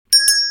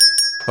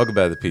Welcome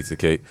back to Pizza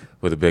Cake,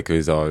 where the bakery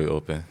is already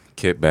open.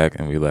 Kick back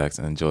and relax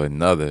and enjoy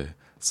another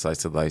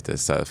slice of life that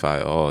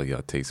satisfies all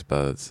your taste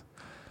buds.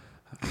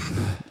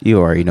 You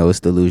already know it's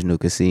Delusional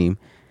Kasim,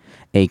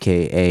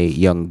 a.k.a.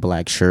 Young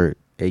Black Shirt,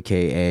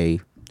 a.k.a.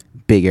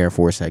 Big Air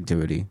Force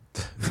Activity.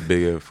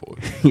 Big Air Force.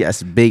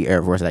 Yes, Big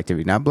Air Force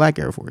Activity, not Black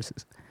Air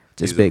Forces.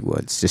 Just He's big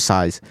ones, just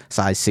size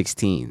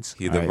 16s.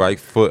 He's the right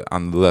foot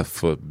on the left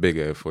foot, Big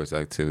Air Force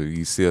Activity.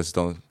 You see us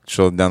don't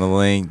show down the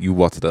lane, you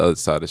walk to the other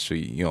side of the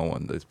street. You don't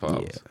want those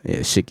problems.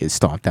 Yeah, shit gets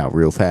stomped out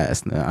real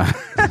fast now.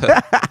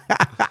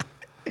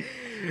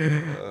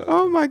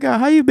 Oh my God,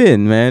 how you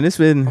been, man? It's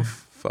been I'm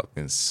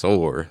fucking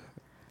sore.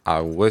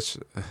 I wish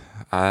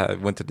I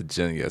went to the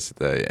gym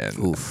yesterday and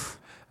oof.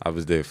 I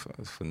was there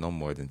for no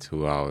more than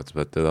 2 hours,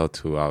 but those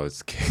 2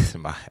 hours kicked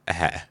my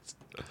ass.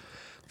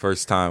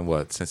 First time,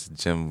 since the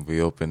gym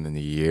reopened in a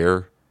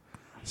year,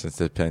 since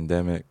the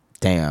pandemic.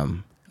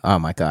 Damn. Oh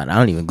my God, I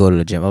don't even go to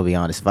the gym. I'll be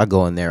honest. If I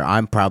go in there,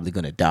 I'm probably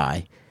gonna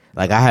die.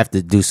 Like I have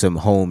to do some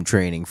home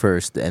training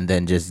first, and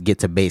then just get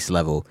to base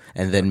level,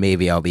 and then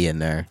maybe I'll be in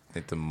there. I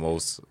think the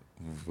most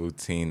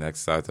routine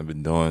exercise I've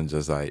been doing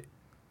just like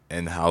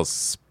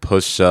in-house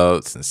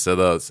push-ups and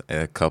sit-ups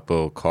and a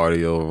couple of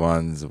cardio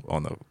runs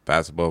on the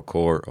basketball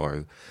court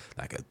or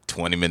like a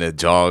 20-minute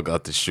jog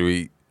up the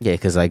street. Yeah,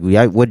 because like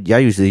y'all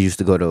usually used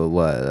to go to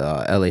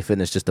LA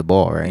Fitness, just a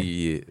ball, right?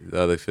 Yeah,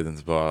 the other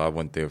fitness bar, I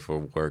went there for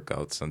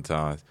workouts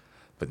sometimes.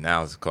 But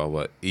now it's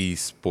called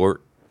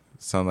E-Sport,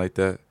 something like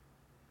that.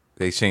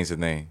 They changed the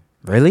name.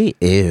 Really?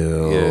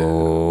 Ew.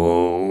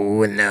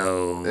 Yeah.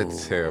 No.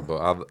 It's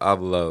terrible. I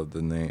love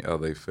the name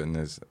LA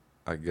Fitness.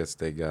 I guess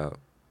they got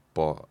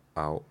bought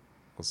out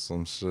or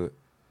some shit.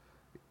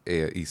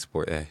 Yeah,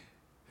 E-Sport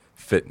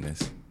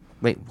Fitness.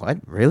 Wait, what?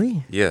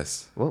 Really?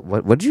 Yes.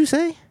 What did you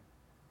say?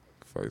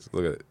 Folks,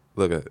 look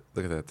at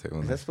that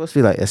table. Is that supposed to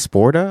be like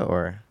Esporta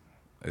or?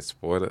 It's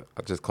sport.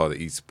 I just call it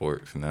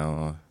E-Sport from now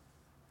on.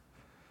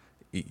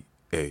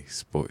 EA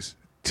Sports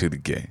to the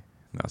game.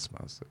 Not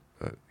sponsored,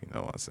 but you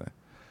know what I'm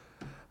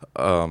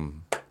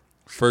saying.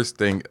 First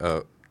thing,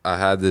 I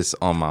had this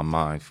on my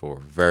mind for a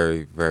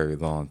very, very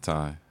long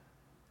time.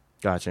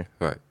 Gotcha.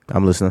 Right.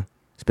 I'm listening.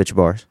 Spit your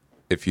bars.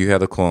 If you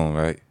had a clone,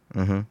 right?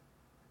 Mm-hmm.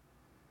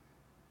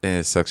 And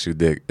it sucks your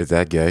dick, is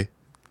that gay?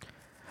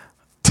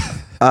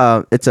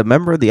 It's a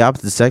member of the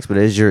opposite sex, but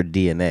it's your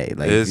DNA.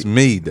 Like It's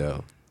me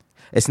though.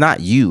 it's not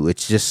you.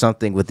 It's just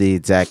something with the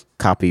exact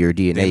copy of your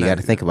DNA. You got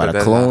to think about it.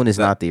 A clone is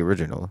not the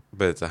original.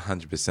 But it's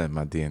 100%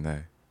 my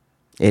DNA.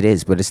 It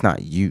is, but it's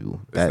not you.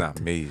 It's not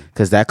me.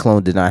 Because that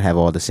clone did not have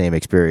all the same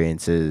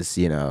experiences,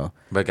 you know.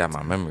 But I got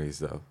my memories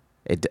though.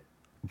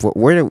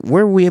 Where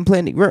are we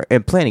implanting? We're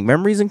implanting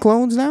memories in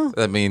clones now.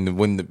 I mean,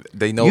 when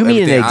they know You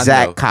mean an everything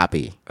exact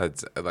copy?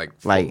 Like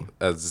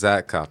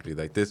exact copy.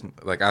 Like this.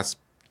 Like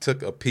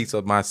took a piece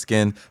of my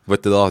skin,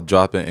 ripped it off,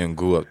 dropped it, and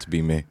grew up to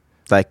be me.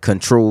 Like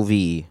Control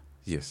V.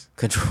 Yes.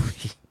 Control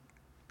V.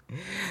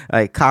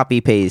 Like copy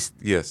paste.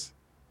 Yes.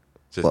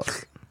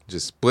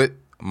 Just split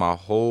my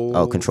whole.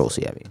 Oh, Control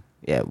C. I mean,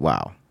 yeah.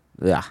 Wow.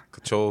 Yeah.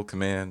 Control,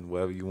 command,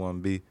 whatever you want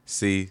to be.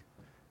 C.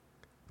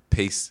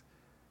 Paste.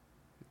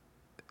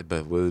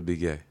 But will it be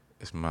gay?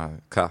 It's my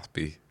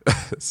copy.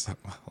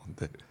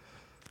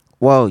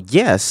 Well,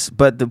 yes,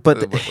 but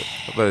but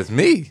it's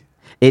me.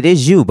 it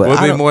is you. But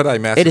Would be more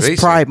like masturbation. It is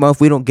Pride Month.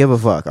 We don't give a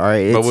fuck. All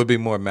right. But would be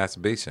more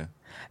masturbation.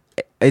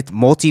 It's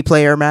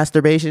multiplayer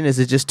masturbation. Is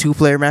it just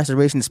 2-player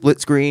masturbation?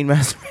 Split screen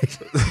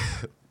masturbation?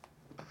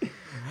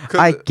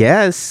 I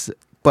guess.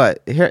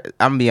 But here,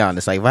 I'm gonna be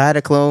honest. Like, if I had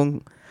a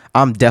clone,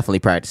 I'm definitely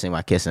practicing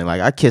my kissing.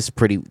 Like, I kiss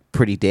pretty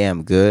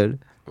damn good.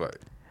 Right.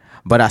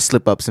 But I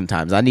slip up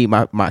sometimes. I need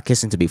my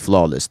kissing to be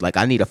flawless. Like,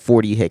 I need a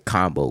 40-hit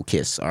combo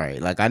kiss. All right.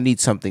 Like, I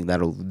need something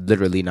that'll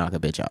literally knock a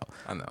bitch out.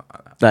 I know.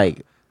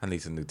 Like, I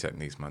need some new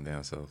techniques, my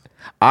damn self.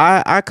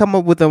 I come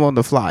up with them on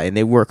the fly, and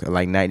they work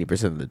like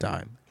 90% of the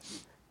time.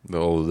 The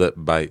old lip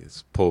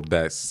bites, pull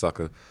back,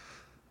 sucker,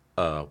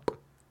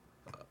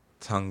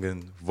 tongue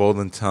and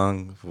rolling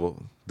tongue,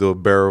 do a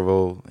barrel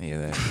roll.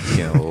 Yeah, that's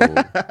getting old.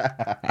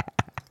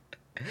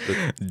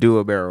 Do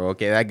a barrel.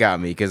 Okay, that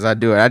got me because I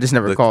do it. I just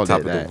never called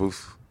top it of that. the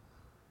roof.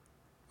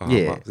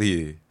 Yeah.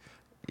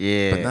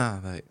 Yeah. But nah,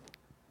 like,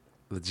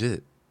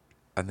 legit.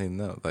 I think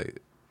no.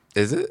 Like,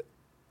 is it?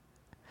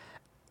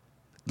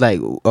 Like,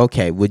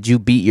 okay, would you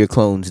beat your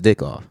clone's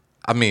dick off?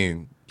 I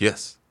mean,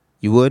 yes.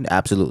 You would?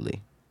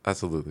 Absolutely.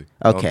 Absolutely.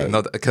 Okay.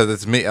 No, because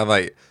it's me. I'm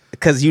like,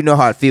 because you know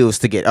how it feels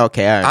to get.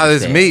 Okay, I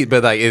understand. it's me,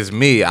 but like it's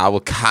me. I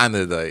would kind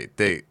of like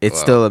think it's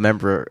still a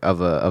member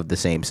of the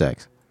same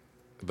sex.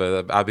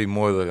 But I'd be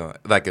more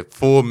like a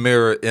full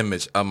mirror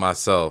image of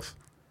myself.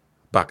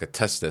 But I could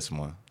touch this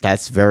one.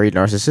 That's very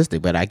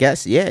narcissistic, but I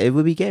guess it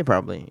would be gay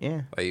probably.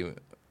 Yeah. Like,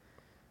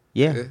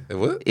 yeah. It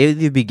would. It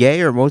would be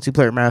gay or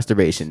multiplayer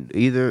masturbation.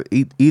 Either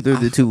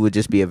of the two would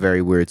just be a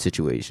very weird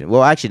situation.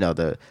 Well, actually,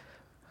 no.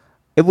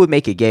 It would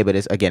make it gay, but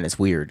it's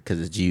weird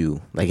because it's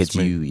you. Like it's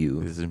me.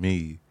 you. It's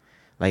me.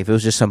 Like if it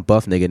was just some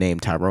buff nigga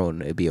named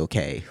Tyrone, it'd be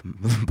okay.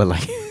 But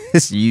like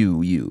it's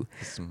you.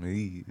 It's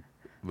me.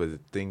 But the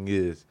thing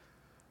is,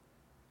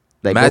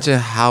 Like, Imagine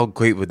how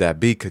great would that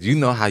be? Because you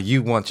know how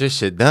you want your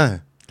shit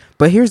done.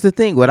 but here's the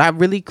thing: would I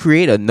really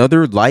create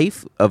another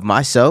life of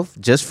myself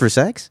just for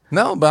sex?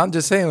 No, but I'm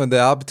just saying when the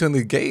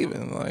opportunity gave,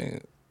 and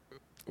like,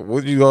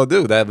 what you gonna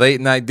do? That late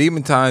night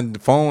demon time, the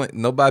phone,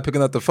 nobody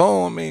picking up the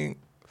phone. I mean,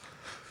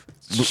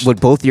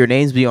 Would both your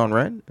names be on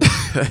rent?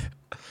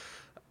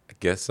 I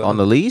guess so. On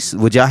the lease?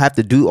 Would y'all have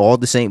to do all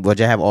the same? Would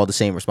y'all have all the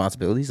same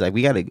responsibilities? Like,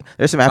 we gotta.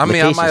 There's some I mean,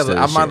 applications.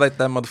 I might let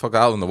that motherfucker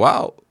out in the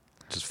wild.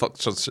 Just fuck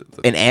shit.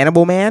 An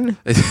animal man.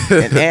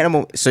 An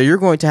animal. So you're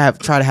going to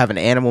try to have an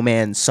animal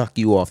man suck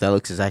you off that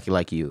looks exactly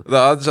like you.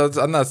 No,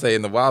 I'm not saying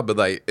in the wild, but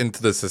like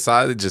into the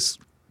society,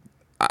 just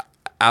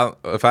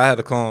if I had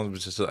a clone,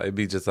 it'd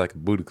be just like a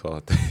booty call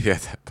at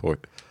that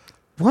point.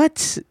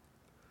 What?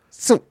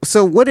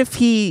 So what if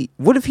he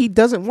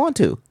doesn't want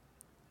to?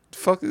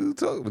 Fuck you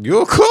talking?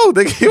 You're a clone,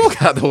 nigga. You don't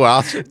got no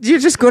wild shit. You're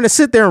just going to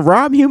sit there and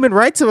rob human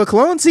rights of a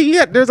clone? See,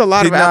 there's a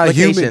lot of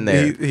application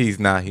there. He's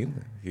not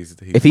human.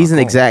 If he's an clone.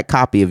 exact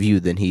copy of you,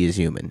 then he is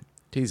human.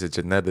 He's a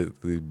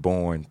genetically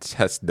born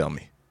test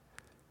dummy.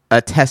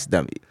 A test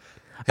dummy.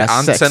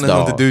 I'm sex sending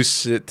doll. him to do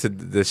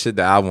the shit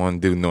that I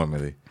want to do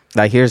normally.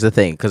 Like, here's the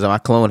thing, because my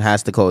clone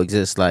has to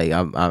coexist. Like,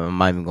 I'm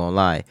not even gonna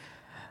lie.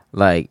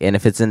 Like, and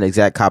if it's an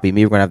exact copy of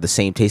me, we're gonna have the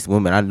same taste of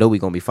women. I know we're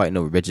gonna be fighting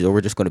over bitches, or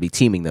we're just gonna be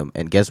teaming them.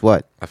 And guess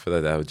what? I feel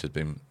like that would just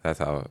be that's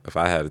how. If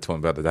I had a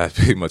twin brother, that's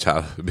pretty much how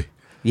it would be.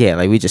 Yeah,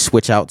 like we just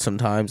switch out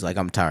sometimes. Like,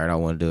 I'm tired, I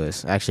want to do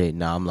this. Actually,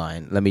 no, I'm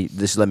lying. Let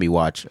me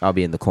watch. I'll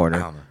be in the I corner.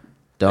 don't know.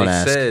 Don't They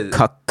ask. said-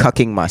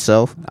 Cucking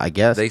myself, I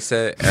guess. They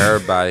said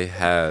everybody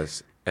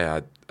has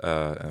an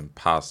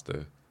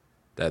imposter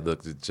that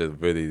looks just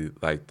really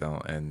like them,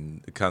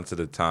 and it comes to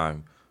the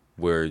time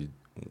where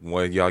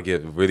when y'all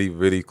get really,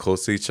 really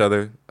close to each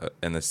other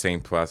in the same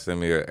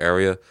proximity or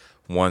area,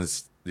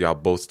 once y'all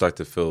both start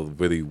to feel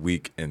really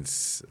weak and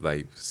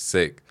like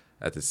sick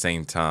at the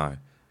same time,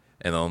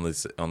 and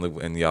only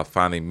when y'all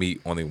finally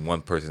meet, only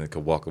one person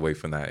can walk away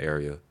from that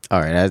area. All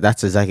right,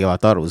 that's exactly what I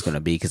thought it was gonna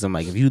be. Because I'm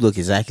like, if you look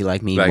exactly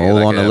like me, Like- mole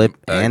like on the a- lip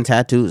like- and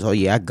tattoos, oh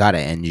yeah, I gotta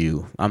end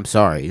you. I'm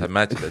sorry.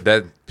 Imagine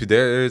that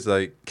there is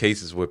like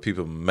cases where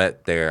people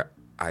met their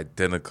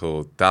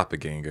identical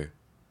doppelganger.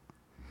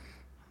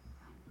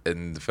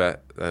 And the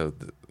fact, I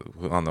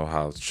don't know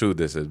how true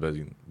this is, but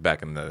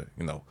back in the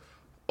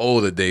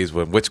older days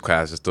when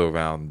witchcraft was still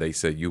around, they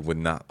said you would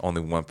not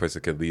only one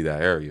person could leave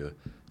that area,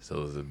 so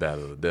it was a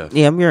battle of death.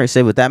 Yeah, I'm gonna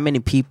say with that many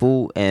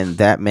people and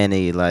that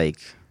many like,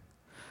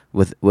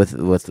 with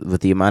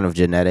the amount of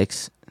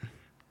genetic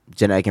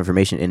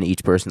information in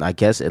each person, I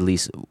guess at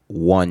least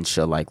one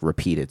shall like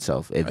repeat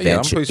itself Yeah, I'm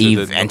pretty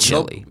sure that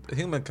eventually.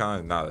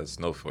 humankind not a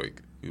snowflake.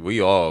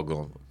 We all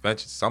going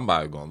eventually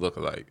somebody gonna look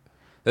alike.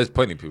 There's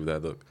plenty of people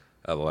that look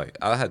alike.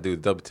 I had to do a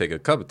double take a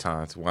couple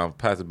times when I'm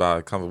passing by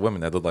a couple of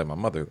women that look like my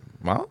mother.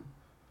 Mom?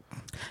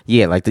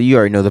 Yeah, like you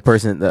already know the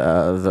person,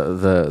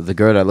 the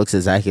girl that looks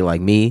exactly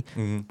like me.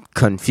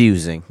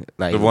 Confusing,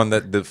 like The one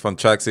that from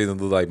track season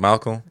looked like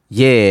Malcolm.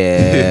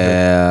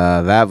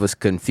 yeah, that was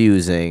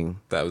confusing.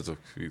 That was a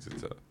confusing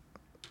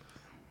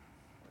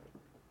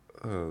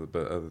time.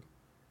 But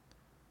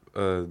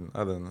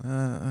other than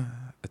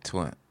a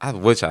twin, I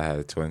wish I had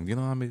a twin. You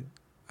know how many?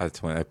 I had a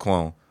twin, a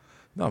clone.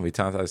 You know how many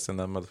times I send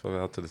that motherfucker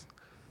out to the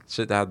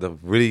shit that I had to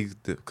really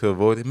could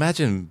avoid.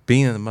 Imagine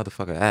being in the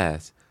motherfucker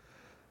ass.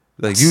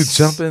 Like you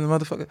jump in the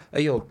motherfucker.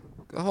 Hey yo,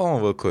 hold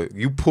on real quick.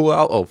 You pull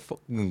out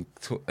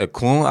a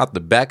clone out the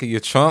back of your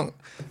trunk.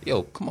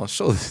 Yo, come on,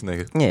 show this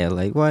nigga. Yeah,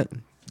 like what?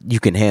 You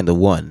can handle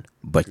one,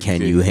 but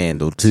can Yeah, you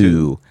handle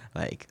two?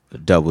 Like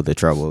double the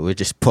trouble. We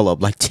just pull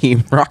up like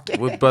Team Rocket.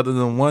 We're better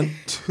than 1,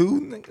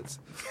 2 niggas.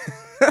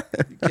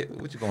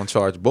 What you gonna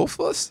charge both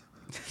of us?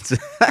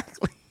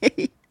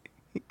 Exactly.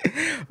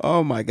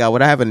 Oh my god,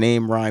 would I have a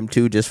name rhyme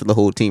too, just for the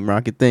whole Team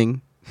Rocket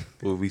thing?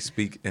 Will we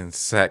speak in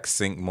sack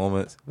sync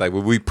moments? Like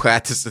will we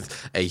practice it?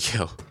 Hey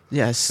yo,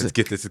 Yes, let's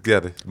get this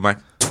together. Mike.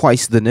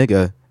 twice the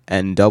nigga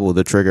and double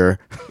the trigger.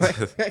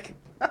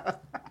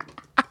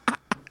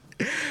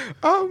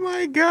 Oh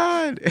my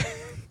god.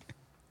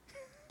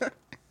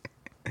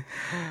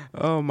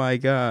 Oh my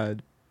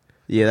god.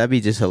 Yeah, that'd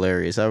be just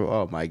hilarious.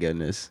 Oh my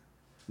goodness.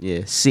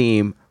 Yeah,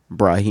 Seem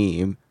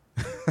Brahim.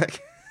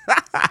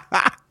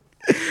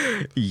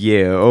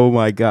 Yeah, oh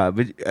my god.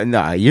 But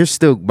nah, you're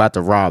still about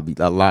to rob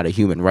a lot of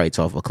human rights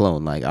off a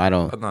clone. Like I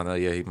don't No,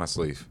 yeah, he's my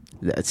slave.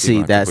 see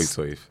He's my that's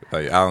complete slave.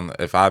 Like I don't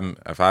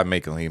if I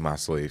make him, he's my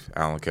slave.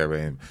 I don't care about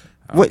him.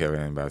 I don't What- care what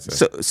anybody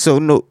says. so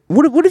no.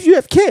 What if you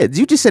have kids?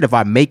 You just said if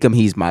I make him,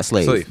 he's my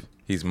slave. Slave.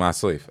 He's my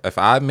slave. If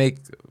I make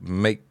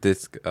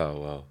this, oh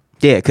well.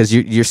 Yeah, because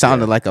you're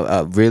sounding like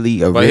a really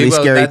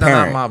scary that's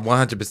parent. not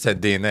my 100%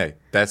 DNA.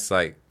 That's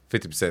like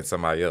 50%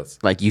 somebody else.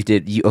 Like you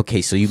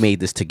okay, so you made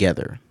this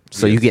together.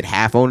 So you Yes. get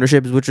half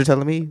ownership is what you're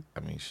telling me? I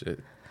mean, shit.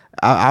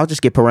 I'll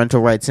just get parental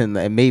rights and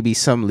maybe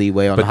some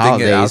leeway on But the thing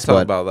is, I was holidays. talking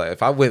But about like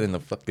if I went in the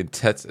fucking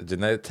a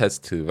genetic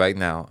test tube right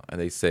now, and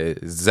they said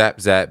zap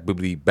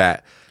boobity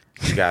bat,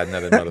 you got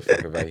another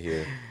motherfucker right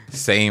here,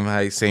 same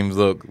height, same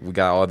look, we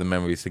got all the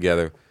memories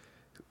together.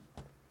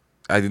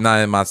 I did not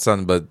have my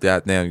son, but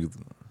goddamn,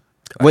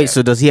 Wait,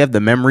 so does he have the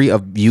memory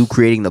of you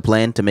creating the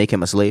plan to make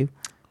him a slave?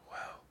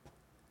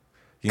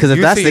 'Cause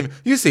if that's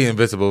you see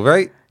Invincible,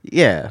 right?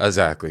 Yeah.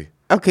 Exactly.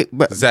 Okay,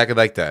 but Exactly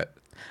like that.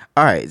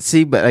 all right.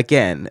 See, but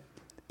again,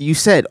 you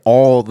said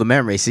all the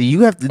memories. See,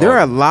 you have to. There are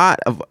a lot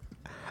of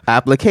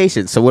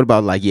applications. So what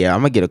about like, yeah,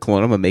 I'm gonna get a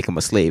clone. I'm gonna make him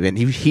a slave, and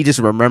he just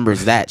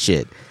remembers that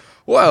shit.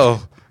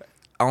 Well,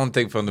 I don't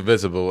think from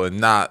Invincible and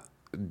not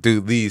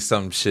leave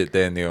some shit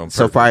there and there on purpose.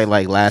 So probably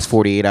like last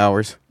 48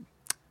 hours.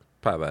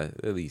 Probably like,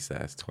 at least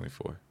that's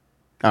 24.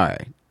 All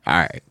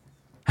right.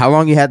 How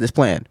long you had this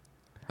plan?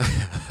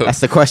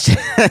 That's the question.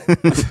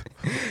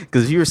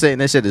 Because you were saying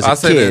that shit as a I'll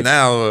say kid. that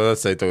now.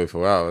 Let's say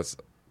 24 hours.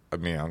 I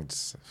mean, I'm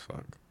just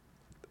fuck.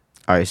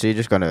 All right, so you're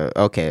just gonna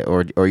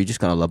or you're just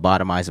gonna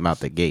lobotomize him out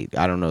the gate.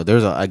 I don't know.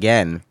 There's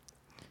again.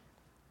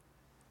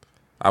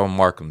 I will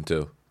mark them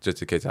too,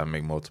 just in case I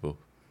make multiple.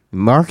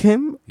 Mark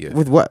him Yeah.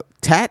 with what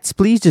tats?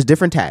 Please, just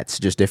different tats.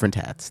 Just different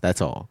tats.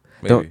 That's all.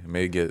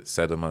 Maybe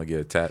set him up,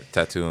 get a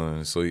tattoo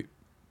and sleep.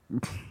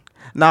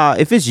 Nah,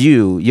 if it's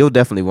you'll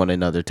definitely want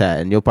another tat,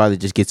 and you'll probably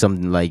just get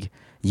something like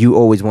you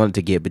always wanted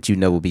to get, but you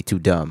know will be too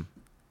dumb.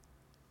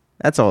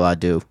 That's all I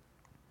do.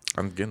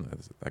 I'm getting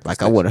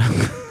Like I want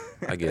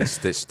I get a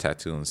stitch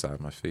tattoo inside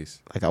my face.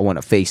 like I want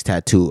a face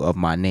tattoo of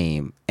my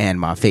name and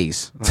my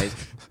face.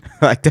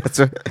 Like that's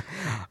I'm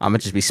gonna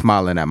just be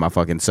smiling at my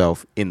fucking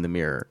self in the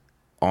mirror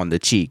on the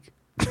cheek.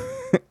 Get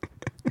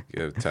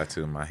a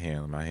tattoo in my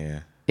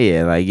hand.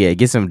 Yeah, like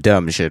get some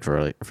dumb shit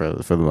for the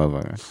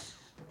motherfucker.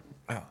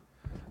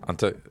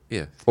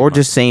 Yeah. Or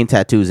just same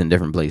tattoos in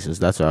different places.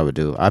 That's what I would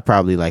do. I'd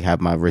probably like have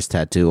my wrist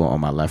tattoo on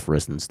my left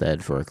wrist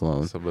instead for a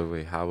clone. So, but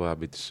wait, how will I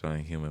be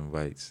showing human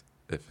rights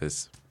if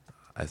it's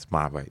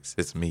my rights?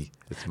 It's me.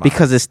 It's my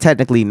Because it's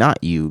technically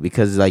not you.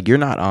 Because like you're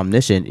not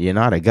omniscient. You're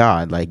not a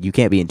god. Like you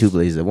can't be in two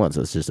places at once.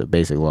 It's just a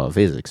basic law of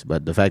physics.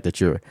 But the fact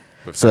that you're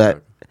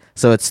so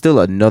it's still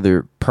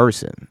another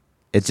person.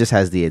 It just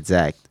has the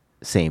exact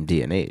same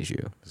DNA as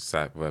you.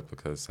 exact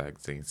replica,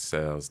 exact same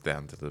cells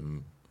down to the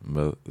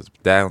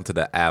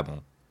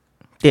atom.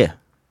 Yeah,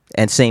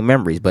 and same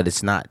memories, but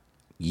it's not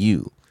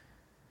you.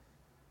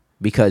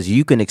 Because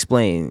you can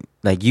explain,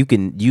 like you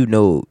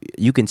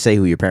can say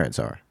who your parents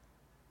are.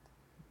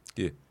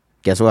 Yeah.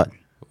 Guess what?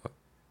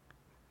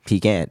 He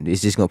can't.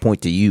 It's just gonna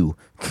point to you.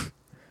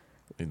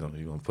 You're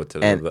gonna put to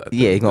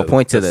he's gonna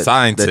point to the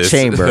scientist. the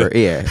chamber.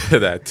 Yeah,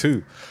 that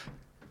too.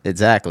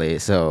 exactly.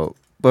 So,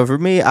 but for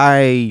me,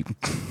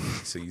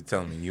 So you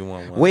telling me you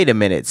want one? wait a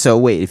minute. So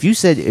wait,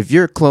 if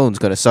your clone's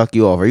gonna suck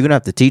you off, are you gonna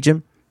have to teach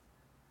him,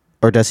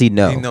 or does he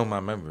know? He know my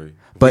memory.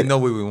 But we know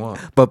what we want.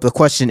 But the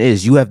question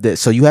is, you have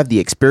the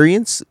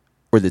experience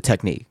or the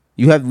technique?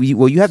 You have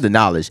the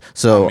knowledge.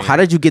 So how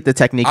did you get the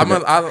technique?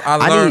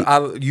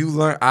 You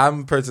learn.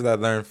 I'm a person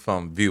that learned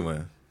from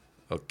viewing.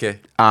 Okay.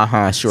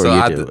 Sure,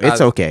 so you do.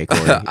 It's okay,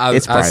 Corey.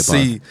 It's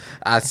private.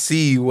 I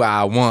see what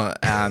I want,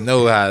 and I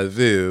know how it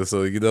feels.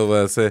 So you know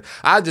what I'm saying.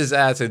 I just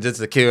asked it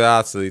just a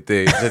curiosity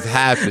thing. Just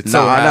happened.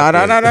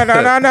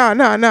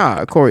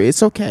 No, Corey.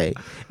 It's okay.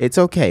 It's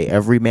okay.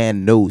 Every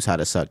man knows how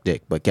to suck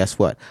dick, but guess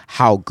what?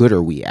 How good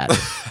are we at it?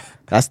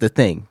 That's the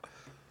thing.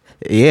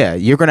 Yeah,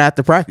 you're gonna have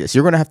to practice.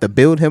 You're gonna have to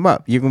build him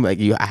up. You're gonna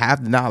you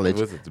have the knowledge.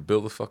 Was it to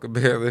build a fucking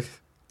bear?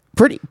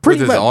 Pretty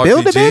much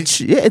build a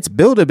bitch. Yeah, it's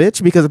build a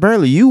bitch because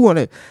apparently you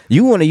wanna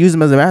use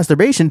them as a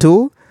masturbation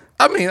tool.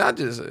 I mean, you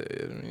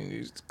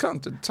come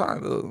to the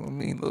time.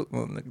 Look,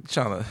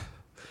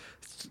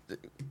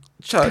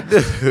 trying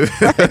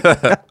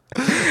to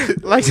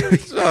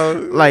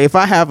like if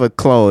I have a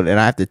clone and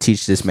I have to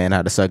teach this man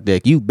how to suck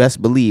dick, you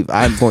best believe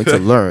I'm going to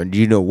learn. Do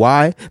you know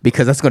why?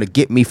 Because that's going to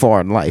get me far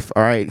in life.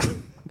 All right.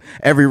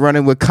 Every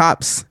running with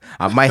cops,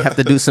 I might have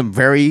to do some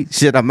very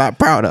shit I'm not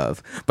proud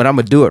of, but I'm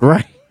gonna do it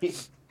right.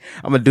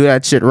 I'm gonna do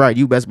that shit right.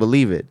 You best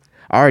believe it.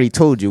 I already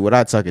told you what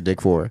I'd suck a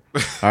dick for.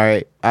 All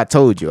right, I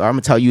told you. I'm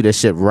gonna tell you this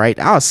shit right.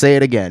 I'll say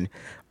it again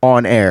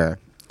on air.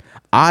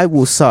 I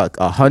will suck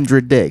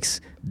 100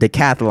 dicks,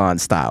 decathlon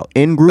style,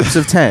 in groups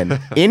of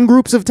 10. In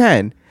groups of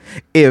 10,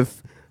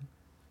 if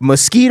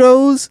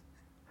mosquitoes,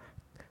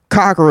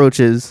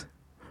 cockroaches,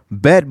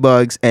 bed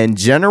bugs, and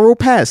general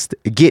pests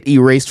get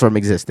erased from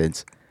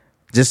existence,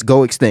 just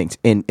go extinct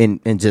in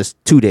just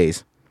 2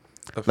 days.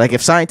 Like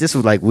if scientists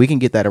was like, we can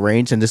get that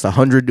arranged, and just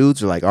 100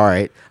 dudes are like, all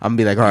right, I'm gonna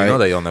be like, all right. You know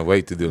they on their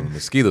way to do the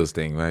mosquitoes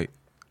thing, right?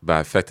 By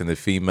affecting the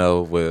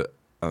female with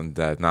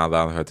that not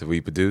allowing her to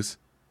reproduce.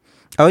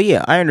 Oh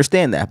yeah, I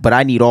understand that, but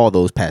I need all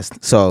those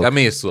pests. So I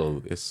mean, it's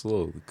slowly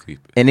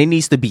creeping, and it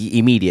needs to be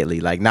immediately,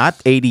 like not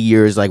 80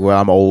 years, like where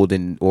I'm old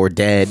or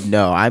dead.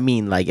 No, I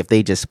mean like if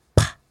they just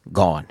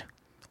gone,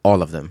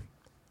 all of them.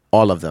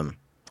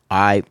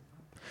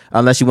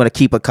 Unless you want to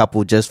keep a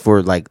couple just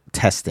for like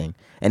testing.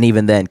 And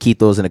even then, keep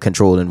those in a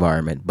controlled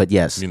environment. But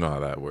yes. You know how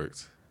that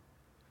works.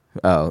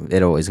 Oh,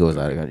 it always goes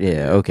out.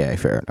 Yeah, okay,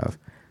 fair enough.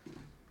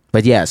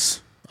 But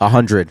yes,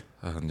 100.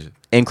 100.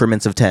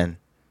 Increments of 10.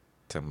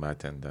 10 by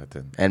 10 by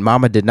 10. And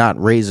mama did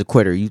not raise a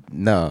quitter.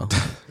 No.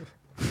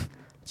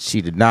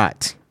 She did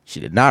not. She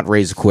did not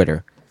raise a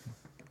quitter.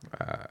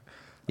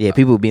 Yeah,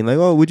 people being like,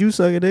 oh, would you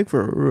suck a dick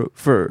for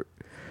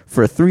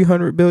for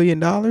 $300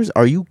 billion?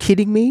 Are you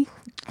kidding me?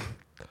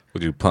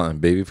 Would you punt a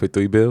baby for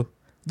 $3 billion?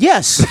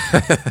 Yes,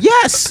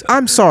 yes.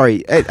 I'm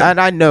sorry, and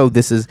I know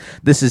this is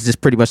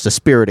just pretty much the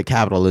spirit of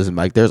capitalism.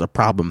 Like, there's a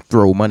problem,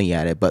 throw money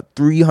at it. But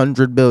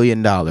 $300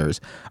 billion.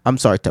 I'm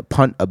sorry, to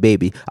punt a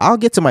baby. I'll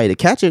get somebody to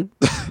catch it.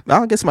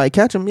 I'll get somebody to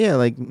catch them. Yeah,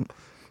 like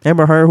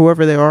Amber Heard,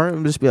 whoever they are,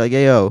 and just be like,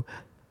 hey, yo.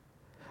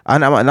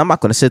 And I'm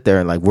not gonna sit there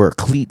and like wear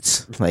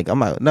cleats. Like I'm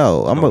not.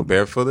 No, I'm a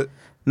barefooted.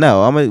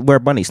 No, I'm gonna wear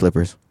bunny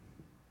slippers.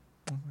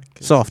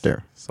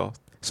 Softer.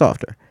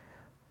 Softer.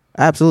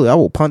 Absolutely, I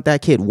will punt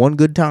that kid one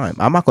good time.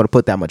 I'm not going to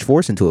put that much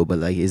force into it, but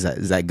like, is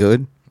that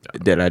good?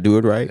 Did I do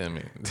it right? I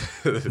mean,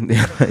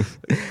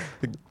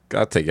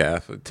 I'll take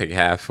half. Take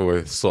half for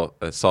a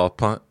soft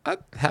punt.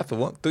 Half of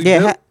one.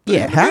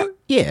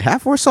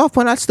 Half for a soft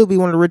punt. I'd still be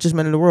one of the richest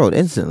men in the world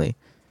instantly.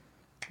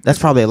 That's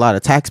probably a lot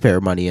of taxpayer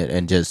money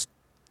and just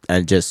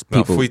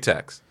people. No, free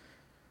tax.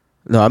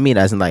 No, I mean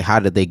as in like, how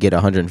did they get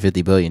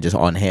 150 billion just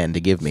on hand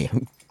to give me?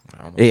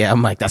 Yeah,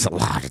 I'm like, that's a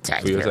lot of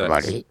taxpayer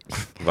money.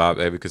 Vibe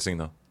every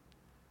casino.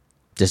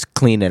 Just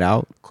clean it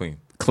out.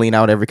 Clean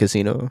out every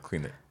casino.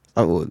 Clean it.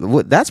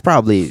 Oh, that's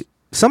probably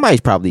somebody's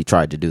probably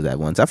tried to do that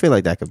once. I feel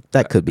like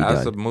that could be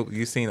done.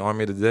 You seen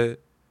Army of the Dead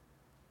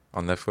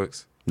on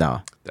Netflix?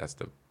 No. That's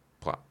the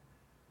plot.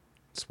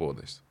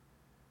 Spoilers.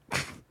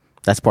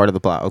 That's part of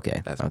the plot.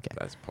 Okay. That's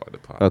part of the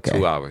plot. Okay.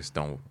 2 hours.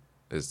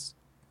 It's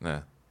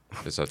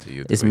up to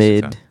you. It's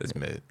mid. It's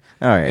mid.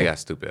 All right. It got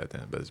stupid at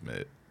the end, but it's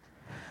mid.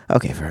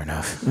 Okay, fair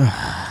enough.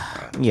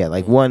 Yeah,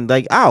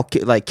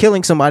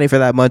 killing somebody for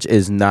that much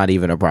is not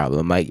even a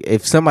problem. Like,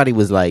 if somebody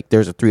was like,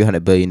 "There's a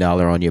 $300 billion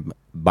on your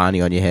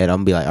bounty on your head," I'm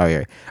gonna be like,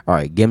 all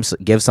right, give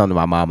some to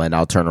my mama, and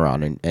I'll turn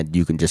around and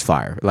you can just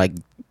fire. Like,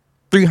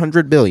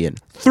 $300 billion.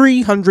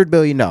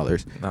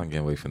 Now I'm getting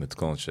away from the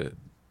clone shit.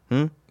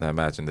 Now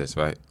imagine this,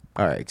 right?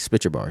 All right,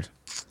 spit your bars.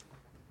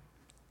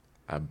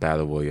 A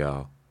battle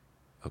royale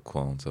of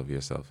clones of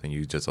yourself, and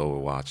you just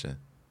overwatching.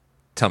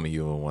 Tell me you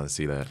don't want to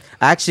see that.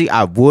 Actually,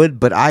 I would,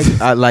 but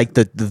I like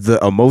the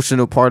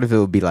emotional part of it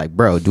would be like,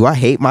 bro, do I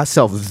hate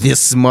myself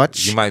this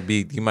much? You might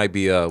be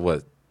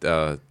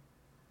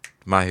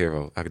My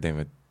Hero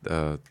Academia,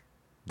 the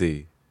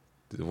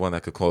one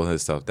that could clone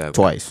himself that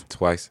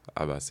twice.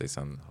 I about to say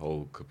something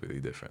whole completely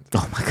different.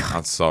 Oh my god,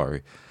 I'm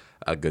sorry.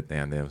 A good thing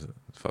I didn't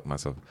fuck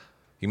myself.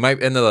 You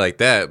might end up like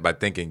that by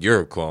thinking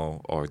you're a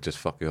clone or just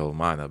fuck your whole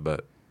mind up,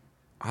 but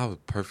I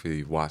would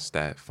perfectly watch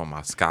that from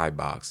my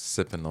skybox,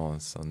 sipping on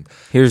some.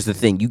 Here's the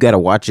thing: you got to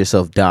watch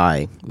yourself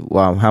die.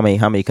 Wow, how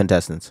many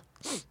contestants?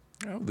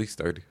 At least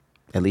 30.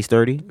 At least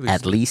 30.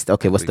 At least.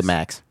 Okay, what's the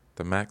max?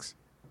 The max,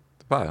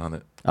 probably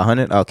 100.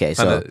 100. Okay,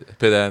 so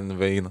put that in the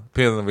arena.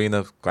 Put it in the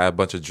arena. Grab a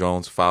bunch of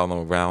drones, following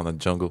them around the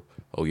jungle.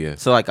 Oh yeah.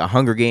 So like a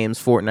Hunger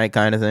Games, Fortnite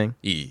kind of thing.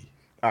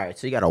 All right,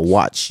 so you got to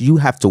watch. You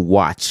have to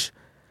watch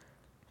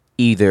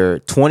either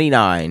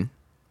 29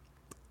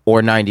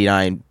 or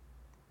 99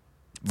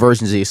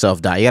 versions of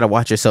yourself die. You got to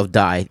watch yourself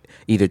die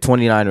either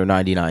 29 or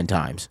 99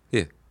 times.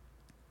 Yeah.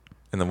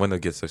 And the winner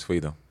gets their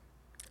freedom.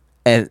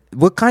 And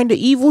what kind of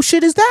evil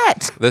shit is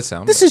that?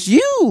 Listen, this is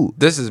you.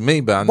 This is me,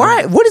 but I know.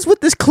 Why? What is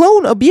with this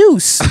clone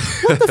abuse?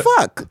 What the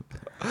fuck?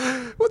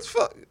 What the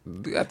fuck?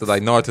 You have to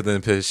like Naruto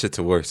then put his shit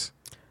to worse.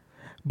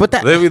 But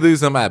that let me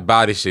lose them at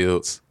body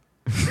shields.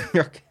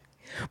 Okay.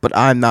 But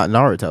I'm not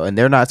Naruto, and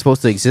they're not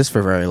supposed to exist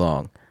for very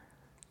long.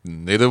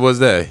 Neither was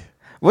they.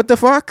 What the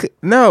fuck?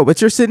 No, but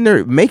you're sitting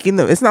there making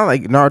them. It's not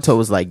like Naruto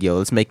was like, yo,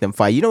 let's make them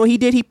fight. You know what he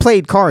did? He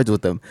played cards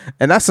with them.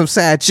 And that's some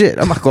sad shit.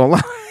 I'm not going to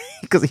lie.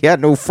 Because he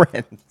had no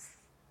friends.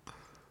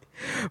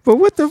 But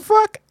what the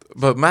fuck?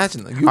 But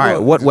imagine. All right,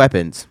 what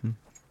weapons?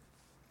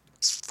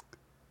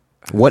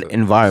 What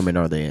environment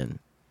are they in?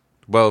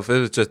 Well, if it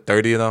was just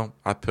 30 of them,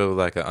 I'd put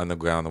like an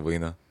underground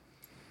arena.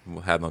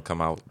 Have them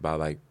come out by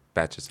like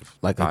batches of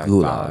like five, a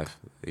gulag. 5.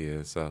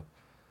 Yeah, so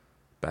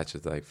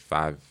batches like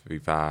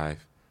 5v5.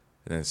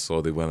 And then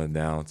slowly whittling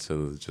down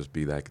to just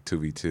be like a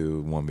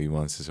 2v2,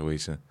 1v1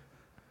 situation.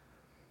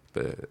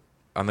 But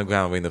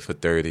underground arena for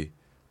 30,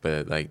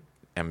 but like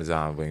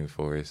Amazon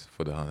rainforest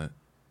for the 100.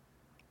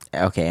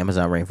 Okay,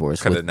 Amazon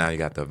rainforest. Because now you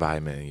got the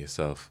environment in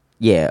yourself.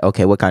 Yeah,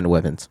 okay, what kind of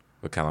weapons?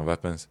 What kind of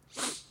weapons?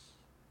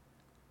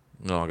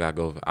 No, I gotta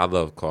go. I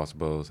love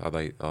crossbows. I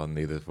like all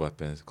native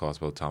weapons,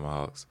 crossbow,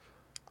 tomahawks.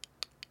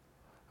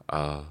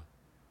 Probably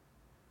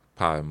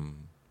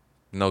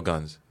no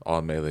guns,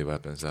 all melee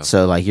weapons. Though.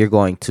 So, like, you're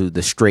going to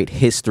the straight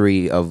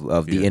history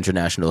of the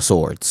international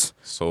swords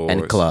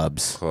and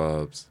clubs.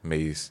 Clubs,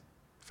 mace.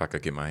 If I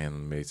could get my hand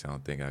on the mace, I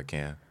don't think I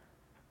can.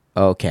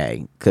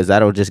 Okay, because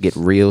that'll just get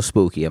real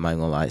spooky. Am I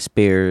gonna lie?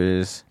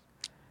 Spears,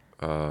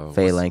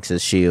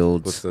 phalanxes,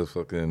 shields. What's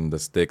the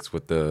sticks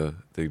with the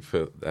you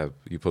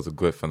supposed to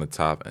grip from the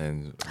top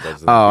and.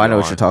 I know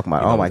what you're talking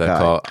about. Oh my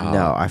god!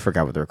 No, I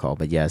forgot what they're called.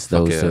 But yes,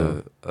 those.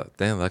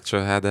 Then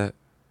Electra had that.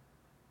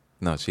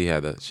 No, she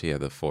had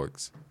the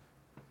forks.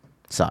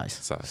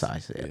 Size.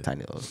 Yeah,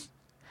 tiny little.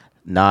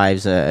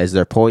 Knives, is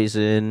there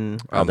poison?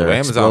 Are The there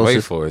Amazon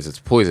explosives? rainforest, it's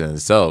poison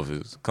itself.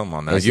 Come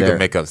on now, Is you there- can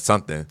make up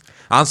something.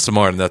 I'm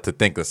smart enough to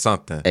think of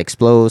something.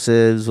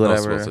 Explosives, No,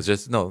 whatever. so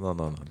just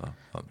no.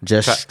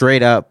 Just Tra-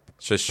 straight up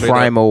just straight up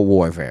primal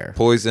warfare.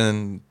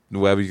 poison,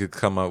 whatever you could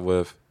come up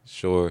with.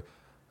 Sure,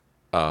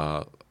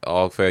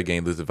 all fair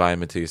game. Lose the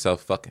vitamin to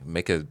yourself. Fucking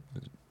make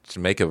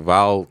a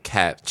wild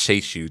cat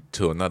chase you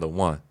to another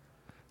one.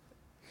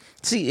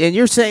 See, and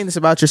you're saying this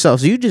about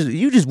yourself, so you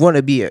just want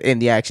to be in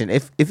the action.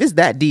 If it's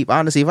that deep,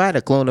 honestly, if I had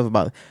a clone of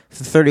about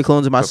 30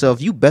 clones of myself,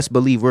 you best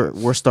believe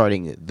we're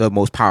starting the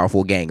most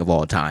powerful gang of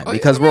all time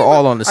because we're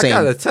all on the same.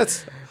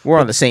 We're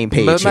on the same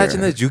page. But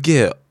imagine here. that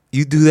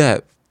you do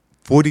that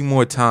 40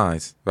 more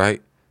times, right?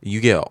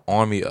 You get an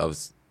army of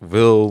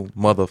real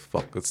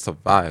motherfuckers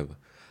survivor.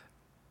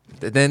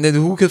 Then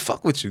who can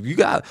fuck with you?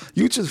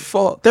 You just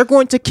fought. They're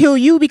going to kill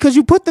you because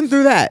you put them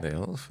through that. They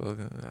don't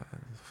fucking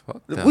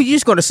fuck them. Well, you're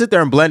just going to sit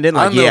there and blend in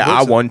like, I know, yeah, but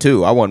I won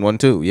too. I won one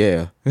too.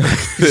 Yeah.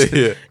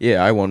 yeah.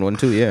 Yeah, I won one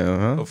too. Yeah.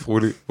 Uh-huh.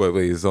 40.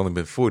 Wait. It's only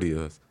been 40 of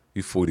us.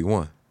 You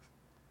 41.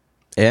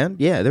 And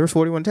yeah, there was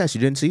 41 tests.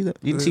 You didn't see that?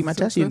 You didn't see my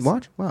test? You didn't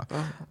watch? Wow.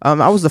 Oh.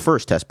 I was the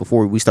first test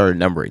before we started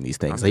numbering these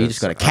things. I'm So you're just-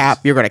 just gonna cap.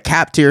 You're gonna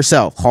cap to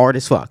yourself hard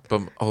as fuck.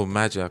 But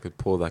imagine I could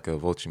pull like a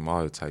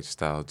Orochimaru type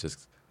style,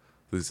 just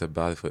lose that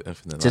body for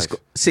infinite Just life.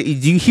 see.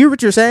 Do you hear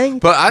what you're saying?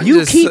 But I you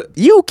just keep said-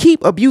 you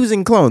keep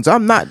abusing clones.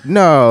 I'm not.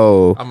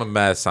 No. I'm a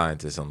mad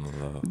scientist on the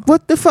law.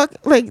 What the fuck?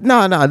 Like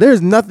no.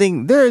 There's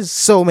nothing. There's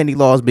so many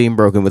laws being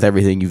broken with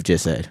everything you've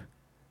just said.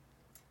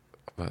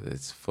 But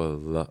it's for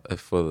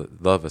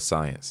love of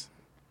science.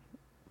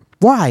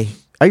 Why?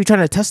 Are you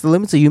trying to test the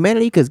limits of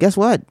humanity? Because guess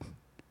what?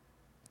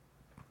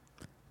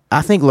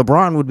 I think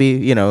LeBron would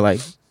be, not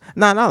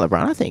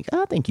LeBron. I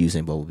think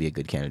Usain Bolt would be a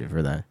good candidate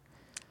for that.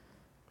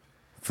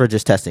 For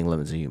just testing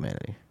limits of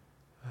humanity.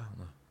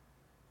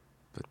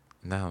 But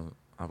now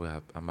I'm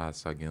about to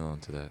start getting on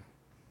to that.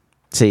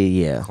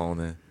 See, yeah.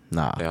 Cloning.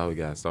 Nah. They already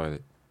got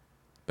started.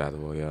 Battle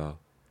Royale.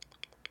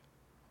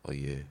 Oh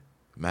yeah.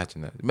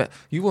 Imagine that.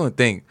 You wouldn't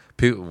think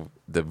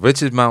the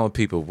richest amount of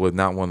people would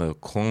not want to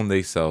clone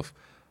themselves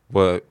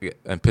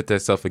and put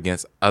themselves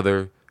against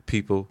other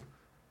people.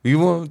 You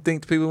wouldn't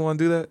think people want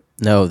to do that?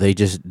 No, they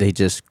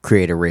just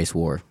create a race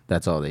war.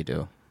 That's all they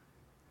do.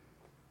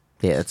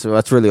 Yeah,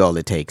 that's really all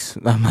it takes.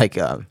 I'm like,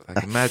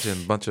 Like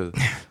imagine a bunch of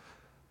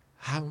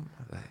damn.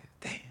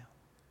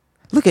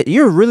 look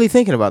you're really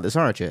thinking about this,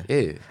 aren't you?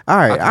 Yeah. All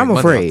right, I can I'm make money off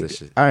afraid. this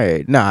shit. All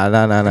right, nah.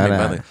 Make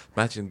money.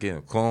 Imagine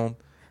getting cloned.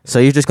 So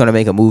you're just gonna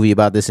make a movie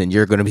about this, and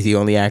you're gonna be the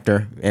only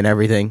actor and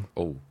everything.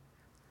 Oh,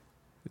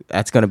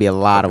 That's gonna be a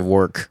lot of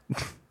work.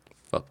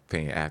 fuck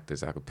paying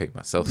actors. I could pay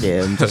myself.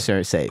 Yeah, I'm just trying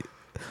to say.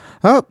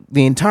 Oh,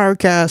 the entire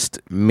cast,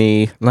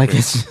 me. Like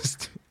it's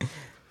just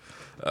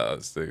I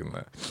was thinking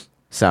that.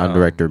 sound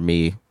director,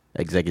 me.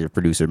 Executive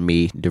producer,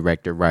 me.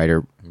 Director,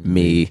 writer,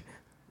 me.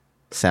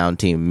 Sound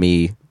team,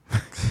 me.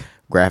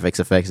 Graphics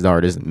effects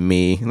artist,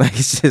 me. Like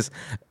it's just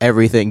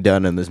everything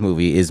done in this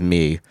movie is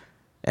me,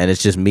 and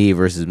it's just me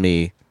versus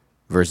me,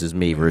 versus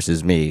me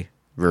versus me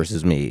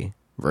versus me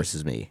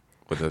versus me.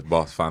 With the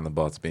final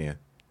boss being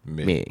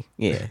me. Me,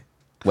 yeah.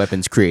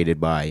 Weapons created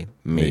by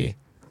me. Me.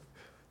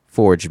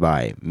 Forged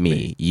by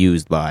me.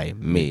 Used by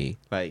me.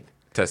 Like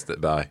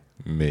Tested by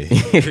me.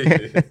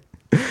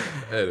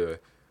 Anyway,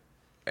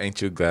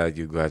 ain't you glad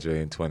you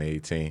graduated in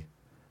 2018?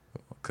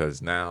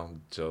 Because now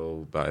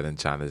Joe Biden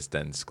trying to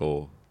extend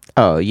school.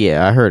 oh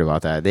yeah, I heard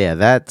about that. Yeah,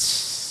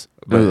 that's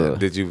But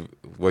ugh.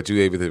 were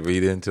you able to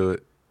read into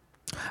it?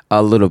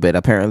 A little bit.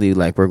 Apparently,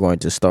 like we're going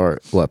to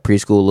start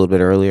preschool a little bit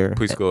earlier,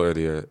 Preschool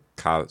earlier,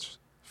 college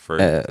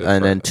first,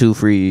 and then 2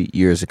 free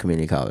years of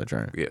community college,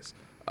 right? Yes.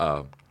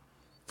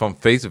 From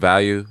face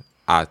value,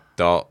 I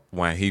thought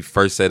when he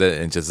first said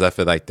it and just left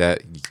it like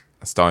that,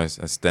 starting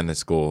extending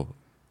school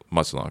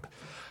much longer.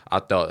 I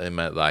thought it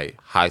meant like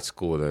high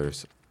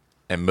schoolers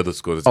and middle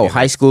schoolers. Oh, getting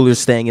high schoolers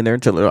staying in there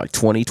until they're like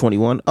 20,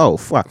 21? Oh,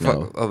 fuck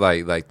no.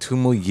 like 2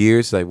 more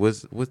years. Like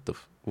what's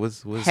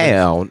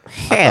Hell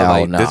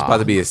like, no. This about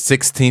to be a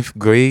 16th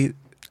grade.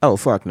 Oh,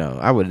 fuck no.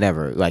 I would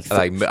never. Like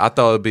I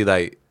thought it'd be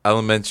like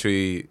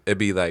elementary. It'd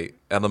be like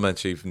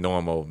elementary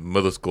normal,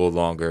 middle school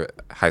longer,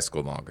 high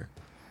school longer.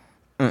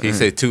 He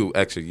said 4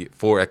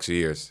 extra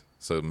years.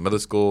 So middle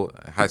school,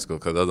 and high school,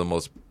 because they're the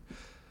most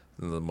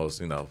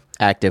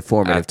active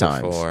formative active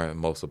times. for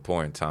most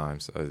important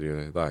times of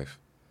your life.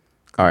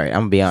 All right,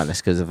 I'm gonna be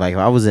honest, because if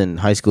I was in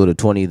high school to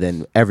 20,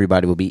 then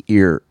everybody would be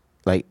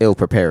ill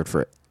prepared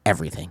for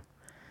everything.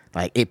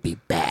 Like it'd be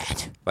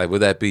bad. Like,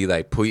 would that be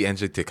like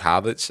pre-entry to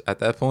college at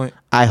that point?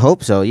 I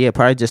hope so. Yeah,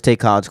 probably just take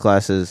college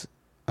classes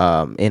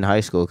in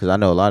high school, because I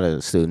know a lot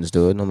of students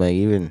do it. And I'm like,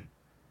 even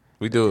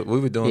We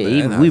were doing Yeah, that.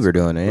 even in we high were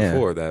school doing it, yeah.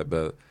 before that,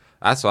 but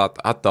that's why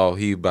I thought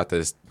he about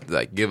to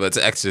like give us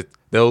extra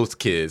those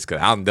kids,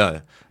 because I'm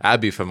done. I'd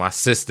be for my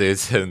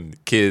sisters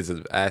and kids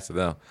and asking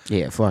them.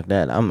 yeah, fuck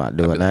that. I'm not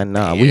doing that.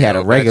 Nah, Damn, we had a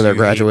imagine regular you hate-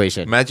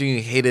 graduation. Imagine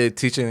you hated a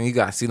teacher and you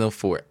got to see them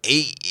for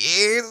 8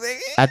 years. Nigga.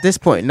 At this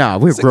point, nah,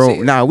 we're 6 grown.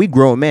 years. Nah, we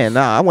grown man.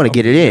 Nah, I want to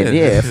get it in.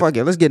 yeah. Yeah, fuck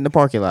it. Let's get in the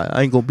parking lot.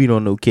 I ain't gonna beat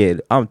on no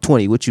kid. I'm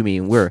 20. What you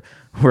mean? We're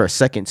we're a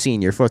second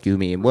senior. Fuck you,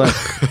 mean what?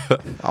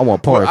 I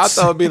want Well, I parts.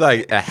 thought it'd be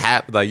like a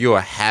half, like you're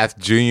a half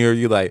junior.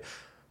 You like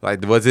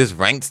was this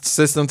ranked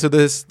system to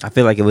this? I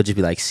feel like it would just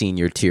be like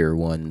senior tier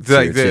 1, tier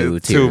Like the 2,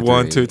 tier tier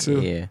 1, 3. tier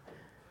 2? Yeah.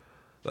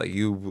 Like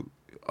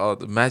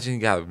imagine you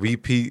got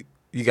repeat,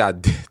 you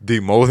got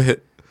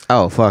demoted.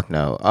 Oh fuck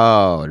no.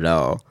 Oh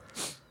no.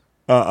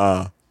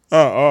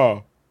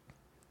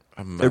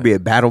 There'd be a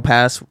battle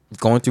pass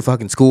going through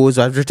fucking schools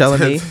after telling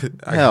me.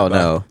 Hell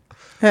no.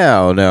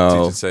 Hell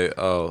no. Teacher say,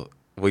 "Oh,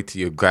 wait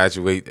till you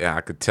graduate, and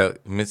I could tell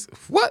Miss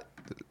what."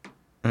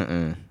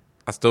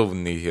 I still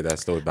need to hear that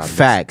story about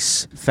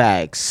Facts.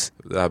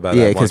 about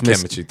Yeah, that one 'cause Miss-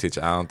 chemistry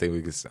teacher. I don't think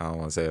we could. I don't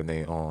want to say her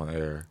name on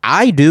air.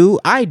 I do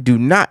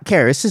not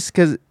care. It's just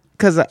cause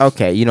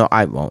okay, you know,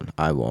 I won't.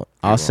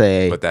 I'll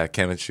say But that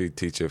chemistry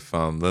teacher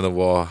from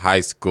Lindenwold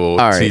High School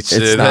all right, teacher.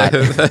 it's not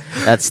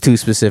that's too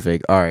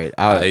specific. All right.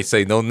 They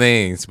say no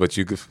names, but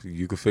you could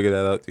figure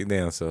that out your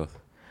damn self.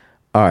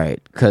 All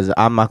right, because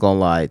I'm not gonna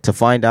lie. To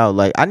find out,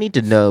 like, I need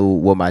to know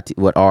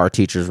what our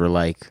teachers were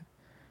like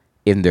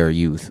in their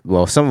youth.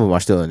 Well, some of them are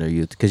still in their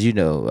youth, because you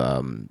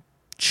know,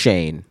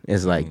 Shane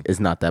is is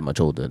not that much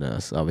older than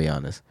us. I'll be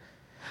honest.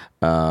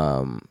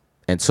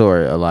 And so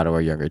are a lot of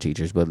our younger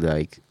teachers. But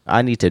like,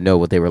 I need to know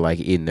what they were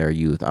like in their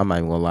youth. I'm not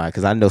even gonna lie,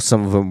 because I know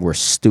some of them were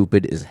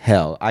stupid as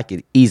hell. I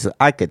could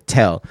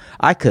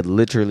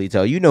literally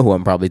tell. You know who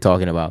I'm probably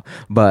talking about,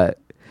 but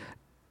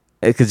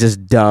it could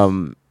just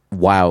dumb.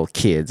 Wild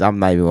kids. I'm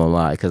not even gonna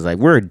lie, because like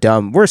we're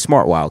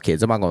smart wild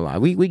kids. I'm not gonna lie.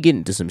 We get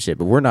into some shit,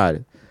 but we're not.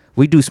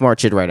 We do smart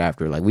shit right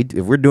after. Like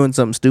if we're doing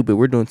something stupid,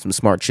 we're doing some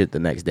smart shit the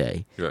next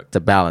day to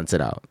balance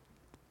it out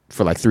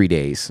for like 3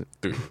 days.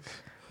 Yeah,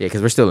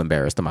 because we're still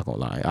embarrassed. I'm not gonna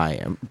lie. I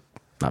am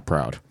not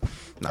proud.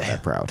 Not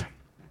that proud.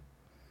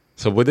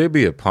 So would there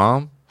be a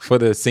prom for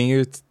the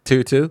senior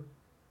tier 2?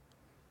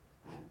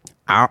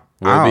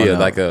 Would it be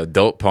like an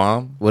adult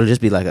prom? Would it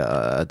just be like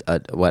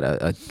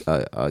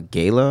a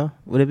gala?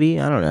 Would it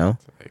be? I don't know.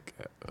 Like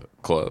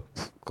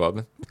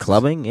clubbing?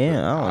 Clubbing?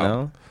 Yeah, I don't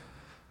know.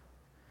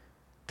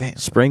 Damn.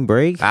 Spring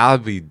break? I'll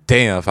be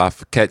damn if I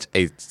catch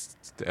a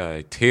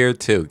tier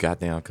 2.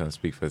 Goddamn, I couldn't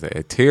speak for that.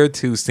 A tier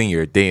 2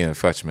 senior damn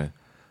freshman.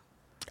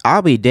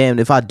 I'll be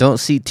damned if I don't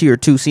see tier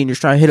 2 seniors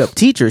trying to hit up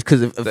teachers.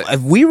 Because if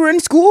we were in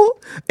school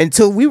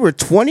until we were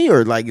 20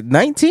 or like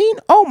 19,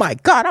 oh my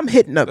God, I'm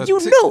hitting up. You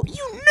knew.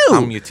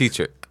 I'm your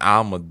teacher.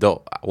 I'm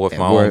adult with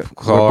my own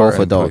car. We're both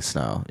adults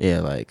now. Yeah,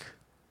 like.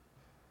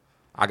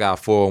 I got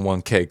a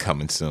 401k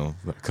coming soon.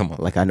 Come on.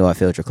 Like, I know I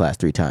failed your class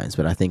 3 times,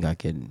 but I think I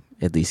can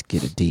at least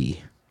get a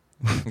D.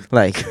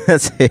 Like,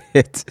 that's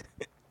it.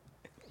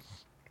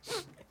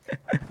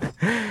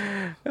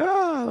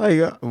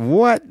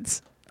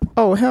 What?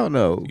 Oh, hell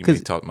no. You may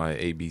talk my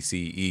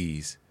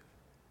ABCEs,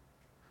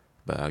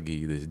 but I'll give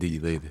you this D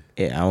later.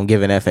 Yeah, I don't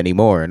give an F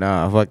anymore.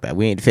 Nah, fuck that.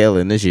 We ain't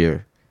failing this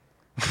year.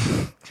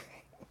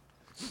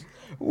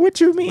 What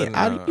you mean?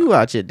 You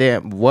out your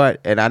damn what?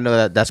 And I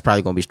know that's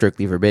probably going to be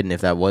strictly forbidden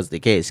if that was the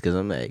case, because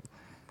I'm like,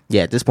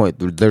 yeah, at this point,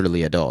 we're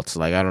literally adults.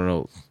 Like, I don't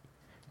know.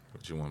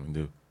 What you want me to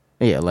do?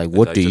 Yeah, like,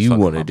 what do you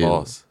want to do?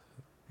 Boss.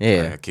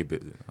 Yeah. Like, I keep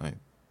it, like,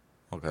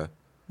 okay.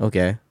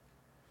 Okay.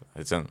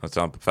 It's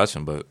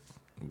unprofessional, but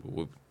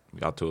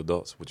y'all 2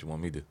 adults. What you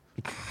want me to do?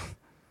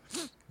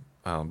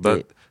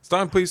 But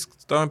starting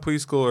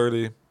preschool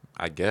early,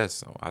 I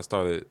guess. I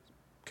started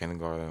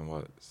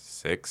kindergarten,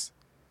 6?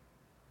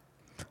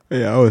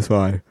 Yeah, I was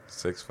fine.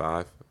 6,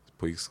 5,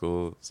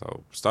 preschool.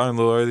 So starting a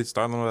little early.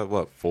 Starting at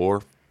what,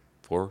 4,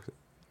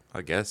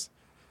 I guess.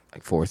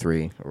 Like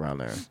 4-3 around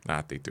there. Nah,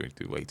 I think 3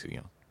 way too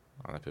young.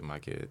 I'll put my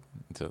kid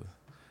until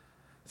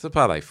it's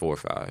probably like 4 or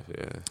 5.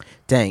 Yeah.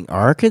 Dang,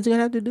 are our kids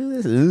gonna have to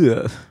do this?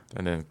 Ugh.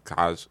 And then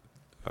college,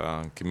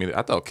 community.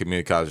 I thought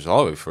community college was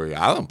always free.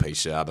 I don't pay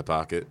shit out of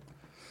pocket.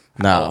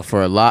 Nah,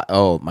 for a lot.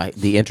 Oh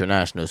the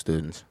international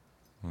students.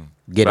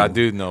 Get But I 'em.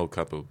 do know a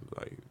couple.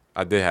 Like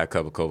I did have a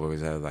couple coworkers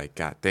that were like,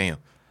 God damn,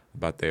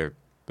 about their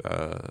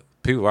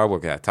people I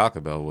work at Taco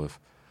Bell with.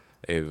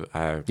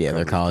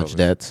 Their college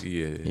debts.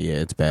 Yeah,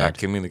 it's bad. At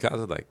community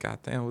college, like, God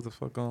damn, what the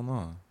fuck going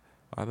on?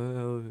 Why the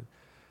hell?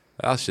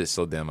 That shit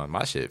so damn much.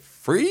 My shit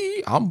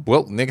free. I'm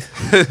broke,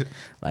 nigga.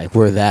 Like,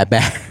 we're that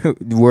bad.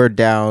 We're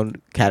down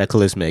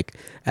cataclysmic,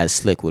 as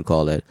Slick would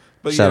call it.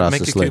 But Shout yeah, out to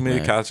making Slick, community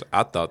man. college,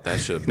 I thought that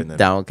should have been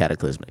Down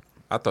cataclysmic.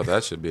 I thought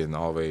that should be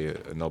already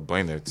a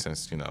no-brainer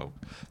since,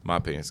 my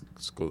opinion,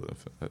 school,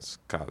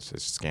 college is a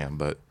scam.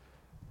 But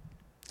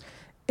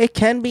It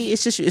can be.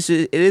 It's just.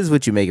 It is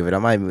what you make of it. I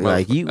might be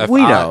like you. if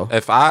We I- know.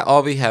 If I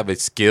already have a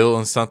skill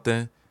in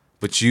something,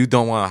 but you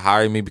don't want to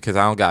hire me because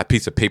I don't got a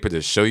piece of paper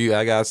to show you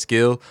I got a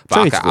skill, but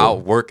I Trade can school.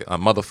 outwork a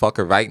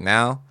motherfucker right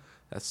now,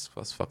 that's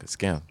fucking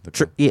scam.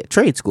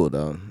 Trade school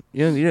though.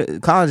 You know,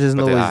 college isn't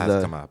But then I always have to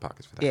the. come out of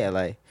pockets for that. Yeah,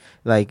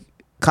 like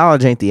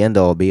college ain't the end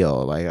all be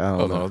all. Like, I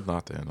don't Oh know. no, it's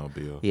not the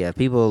NOBO. Yeah,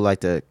 people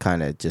like to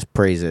kind of just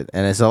praise it,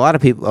 and it's a lot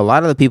of people. A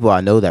lot of the people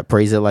I know that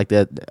praise it like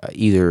that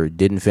either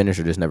didn't finish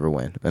or just never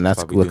win, and that's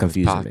Probably what doing this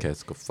confuses me.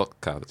 podcast, go fuck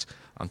college.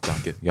 I'm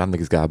talking. Y'all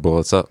niggas gotta blow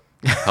us up.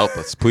 Help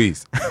us,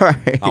 please.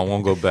 Right. I don't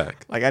want to go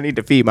back. Like, I need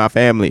to feed my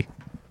family.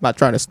 I'm not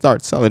trying to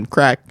start selling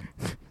crack.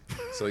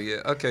 So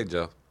yeah, okay,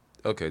 Joe.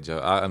 Okay, Joe.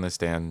 I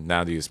understand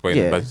now that you explain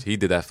it, Yeah. but he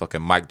did that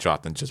fucking mic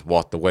drop and just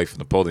walked away from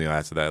the podium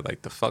after that.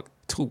 Like the fuck,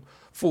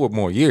 4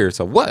 more years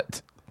or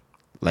what?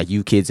 Like,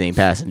 you kids ain't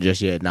passing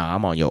just yet. Nah,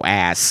 I'm on your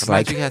ass. Imagine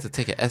Like, you had to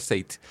take an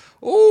SAT.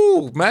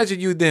 Oh, imagine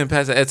you didn't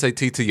pass an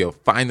SAT to your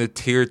final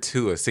tier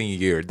 2 a senior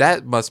year.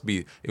 That must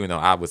be, even though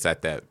I was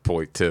at that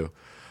point too,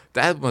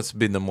 that must have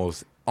been the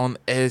most on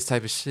edge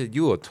type of shit.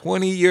 You are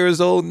 20 years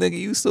old, nigga.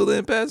 You still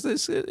didn't pass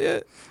this shit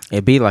yet?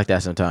 it be like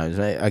that sometimes.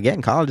 Right?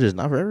 Again, college is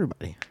not for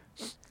everybody.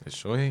 It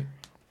sure ain't.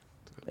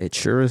 It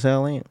sure as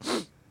hell ain't.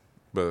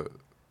 But,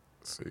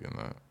 so,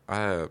 I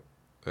had a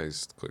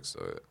quick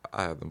story.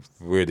 I had a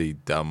really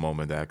dumb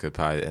moment that I could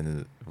probably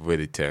end it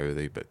really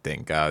terribly, but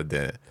thank God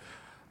didn't.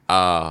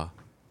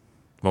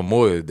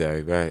 Memorial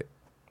Day, right?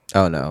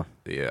 Oh, no.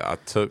 Yeah, I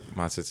took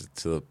my sister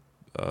to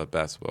the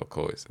basketball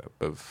court,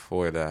 but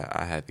before that,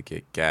 I had to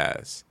get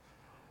gas.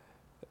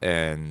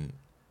 And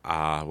when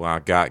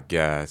I got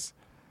gas,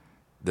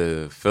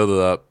 the filled it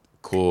up,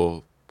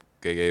 cool.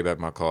 They gave back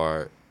my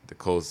card. They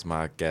closed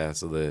my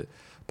gas lid,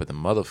 but the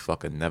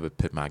motherfucker never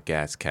put my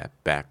gas cap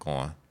back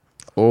on.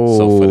 Oh.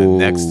 So for the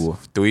next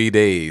 3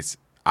 days,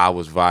 I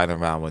was riding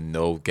around with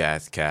no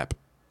gas cap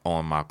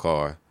on my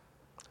car.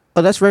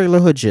 Oh, that's regular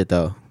hood shit,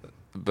 though.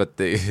 But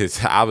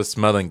I was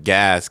smelling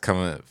gas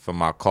coming from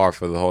my car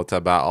for the whole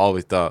time. But I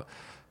always thought,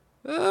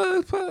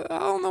 I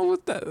don't know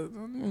what that, I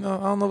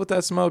don't know what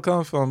that smell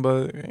comes from.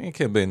 But it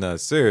can't be nothing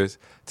serious.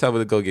 Tell me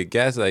to go get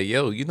gas. Like,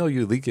 yo,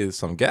 you leaking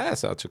some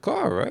gas out your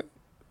car, right?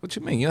 What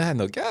you mean? You don't have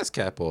no gas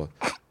cap on.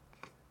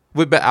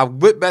 I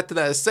went back to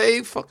that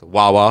same fucking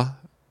Wawa.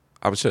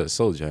 I should have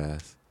sold your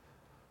ass.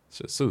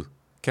 Should sue.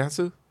 Can I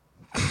sue?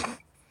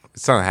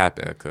 Something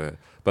happened.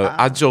 But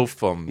I drove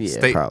from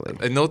state.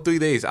 Probably. In those 3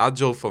 days, I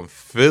drove from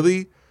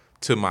Philly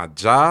to my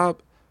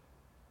job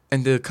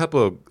and did a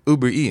couple of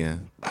Uber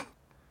eating.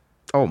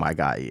 Oh, my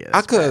God, yeah.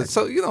 I could.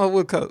 So,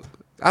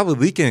 I was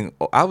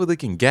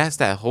leaking gas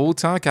that whole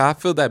time. Cause I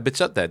filled that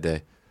bitch up that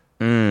day.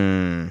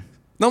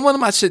 No wonder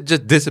my shit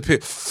just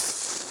disappeared.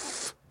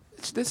 This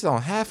is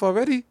on half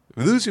already.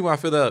 Usually when I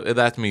fill that up, it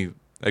lasts me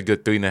a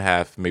good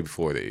 3.5, maybe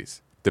 4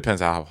 days.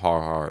 Depends how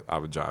hard I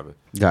would drive it.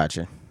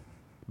 Gotcha.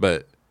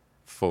 But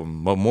for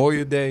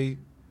Memorial Day,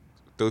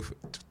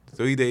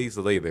 3 days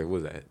later,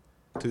 what was that?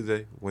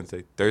 Tuesday,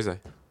 Wednesday, Thursday?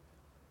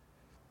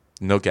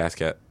 No gas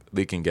cap,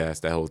 leaking gas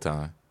that whole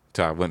time.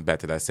 Till I went back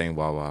to that same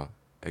Wawa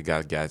and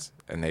got gas.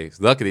 And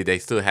luckily they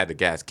still had the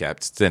gas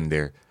cap sitting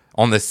there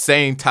on the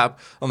same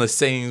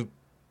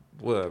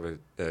whatever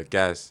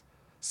gas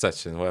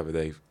section, whatever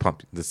they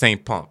pump, the same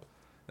pump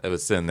that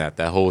was sitting that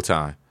whole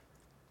time.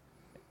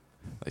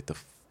 Like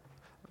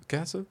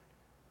gas?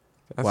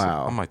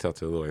 Wow. I might talk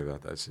to a lawyer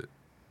about that shit.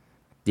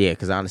 Yeah,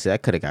 because honestly,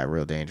 that could have got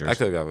real I dangerous.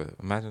 could have got it.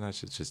 Imagine that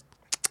shit just.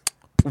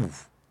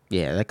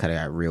 Yeah, that could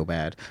have got real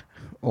bad.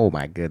 Oh,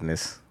 my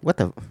goodness. What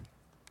the?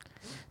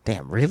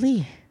 Damn,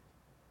 really?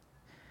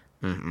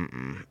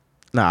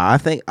 Nah, I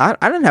think I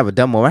didn't have a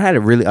dumb moment. I had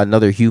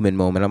another human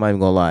moment. I'm not even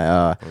gonna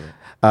lie.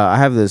 I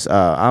have this.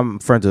 I'm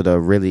friends with a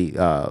really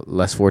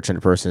less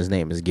fortunate person. His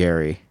name is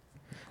Gary.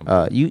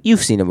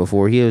 You've seen him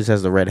before. He always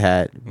has the red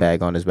hat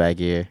bag on his back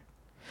here.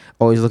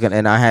 Always looking,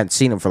 and I hadn't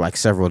seen him for like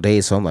several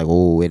days, so I'm like,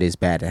 oh, it is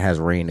bad. It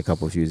has rained a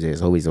few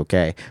days. Oh, he's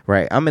okay,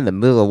 right? I'm in the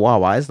middle of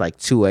Wawa. It's like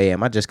 2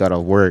 a.m. I just got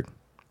off work,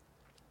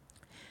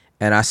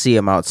 and I see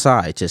him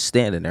outside, just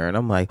standing there, and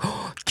I'm like,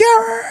 oh,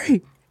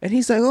 Gary! And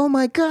he's like, oh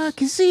my God, I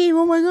can see you.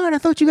 Oh my God, I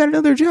thought you got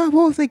another job.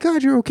 Oh, thank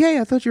God you're okay.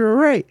 I thought you were all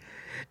right.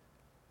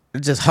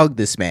 Just hug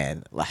this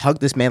man.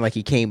 Like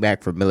he came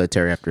back from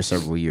military after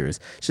several years.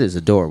 Shit is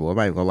adorable. I'm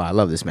not even gonna lie. I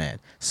love this man.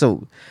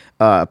 So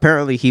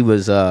apparently he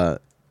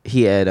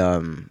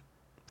had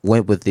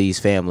went with these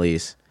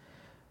families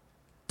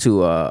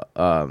to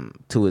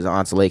his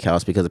aunt's lake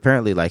house because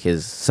apparently like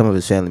some of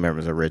his family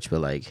members are rich, but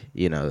like,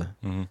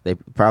 they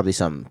probably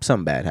some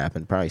bad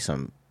happened. Probably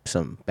some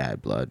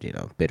bad blood,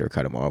 bitter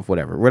cut him off,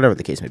 whatever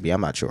the case may be.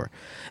 I'm not sure.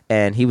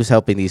 And he was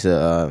helping these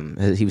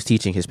he was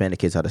teaching Hispanic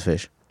kids how to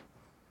fish.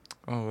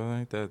 Oh, well,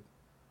 ain't that?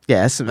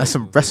 Yeah, that's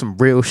some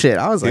real shit.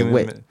 I was like,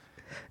 wait.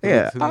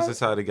 Yeah. Whose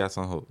society got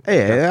some hope?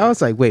 Yeah, I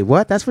was like, wait,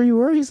 what? That's where you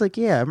were? He's like,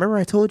 yeah. I remember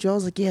I told you. I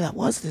was like, yeah, that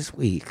was this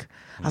week.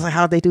 I was like,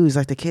 how'd they do? He's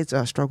like, the kids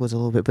struggled a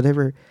little bit, but they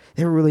were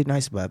really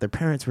nice about it. Their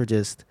parents were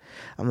just,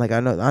 I'm like, I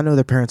know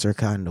their parents are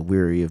kind of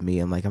weary of me.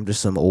 I'm like, I'm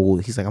just some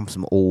old, he's like, I'm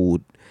some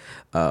old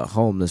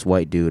homeless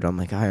white dude. I'm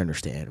like, I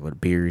understand, with a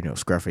beard,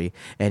 scruffy.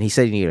 And he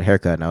said he needed a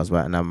haircut,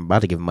 and I'm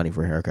about to give him money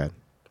for a haircut.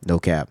 No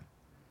cap.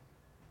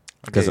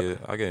 I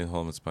gave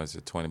homeless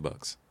person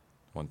 $20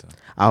 one time.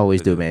 I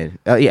always do, man.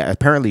 Yeah,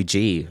 apparently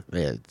G.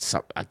 Yeah,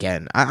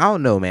 again, I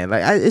don't know, man.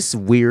 Like, it's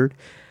weird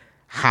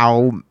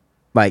how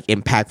like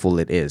impactful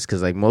it is,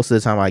 because like most of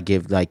the time I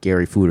give like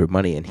Gary food or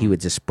money, and he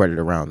would just spread it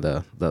around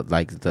the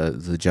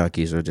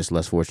junkies or just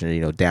less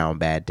fortunate,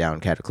 down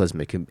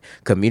cataclysmic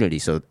community.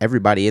 So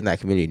everybody in that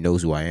community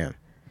knows who I am.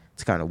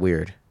 It's kind of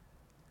weird.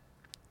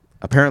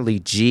 Apparently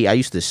G. I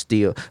used to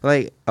steal.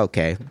 Like,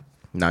 okay,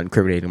 Not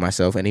incriminating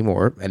myself any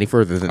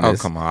further than Oh,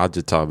 this. come on. I'll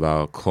just talk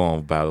about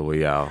Clone Battle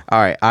Royale. All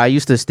right, I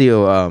used to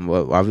steal. I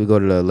would go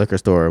to the liquor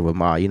store with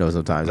Ma.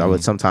 Sometimes I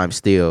would sometimes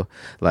steal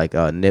like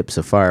nips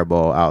of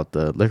Fireball out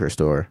the liquor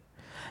store,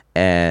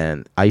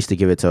 and I used to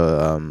give it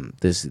to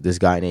this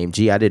guy named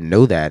G. I didn't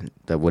know that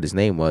what his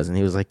name was, and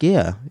he was like,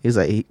 "Yeah." He was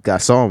like, I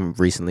saw him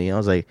recently, and I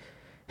was like,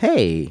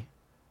 "Hey."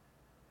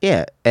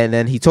 Yeah, and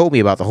then he told me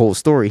about the whole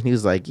story, and he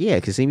was like, "Yeah,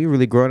 because he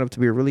really growing up to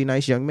be a really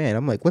nice young man."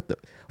 I'm like, "What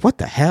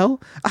the hell?"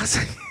 I was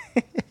like,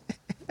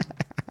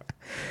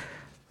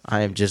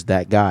 "I am just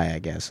that guy, I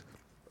guess."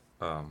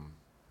 Some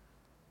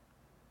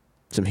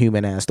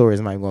human ass stories.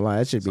 I'm not even gonna lie.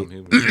 That should be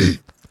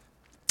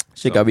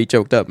shit got me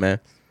choked up, man.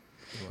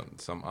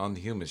 Some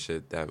unhuman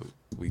shit that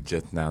we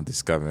just now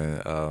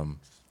discovering.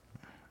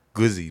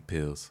 Glizzy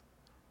pills,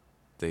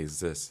 they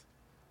exist.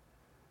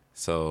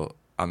 So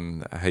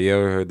have you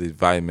ever heard these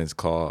vitamins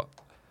called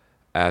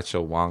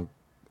ashwagandha?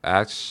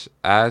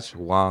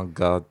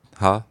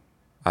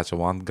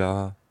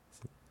 Ashwagandha?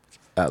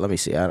 Let me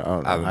see. I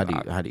don't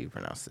know. How do you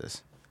pronounce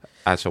this?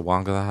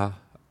 Ashwagandha?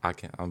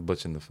 I'm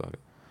butchering the fuck.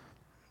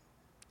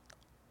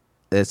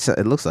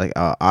 It looks like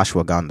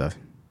ashwagandha.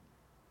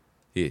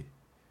 Yeah.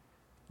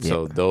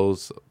 So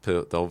those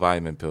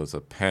vitamin pills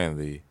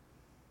apparently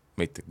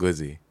make the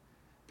glizzier.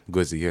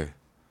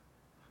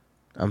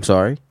 I'm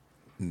sorry.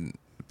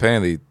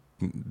 Apparently,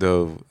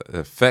 the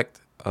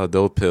effect of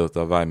those pills,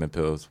 the vitamin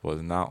pills,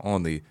 was not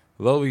only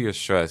lower your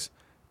stress,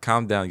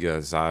 calm down your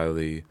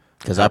anxiety.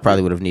 Because I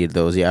probably would have needed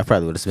those. Yeah, I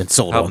probably would have been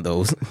sold on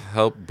those.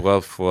 Help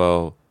blood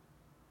flow,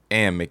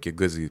 and make your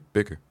glizzy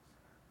bigger.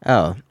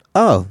 Oh.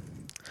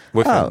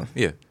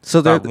 Yeah.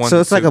 So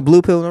it's like a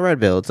blue pill and a red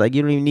pill. It's like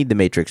you don't even need the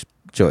Matrix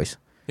choice.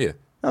 Yeah.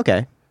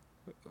 Okay.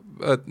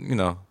 But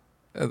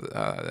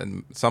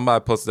and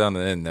somebody posted on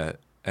the internet,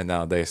 and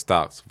now their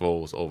stocks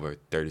rose over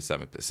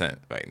 37%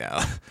 right now.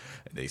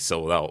 And they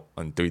sold out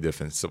on 3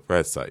 different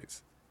spread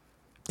sites.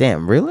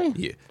 Damn, really?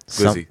 Yeah.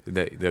 Glizzy,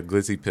 the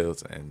glizzy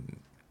pills, and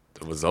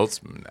the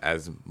results,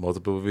 as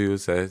multiple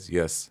reviewers says,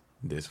 yes,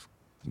 this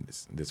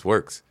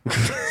works.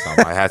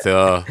 Somebody had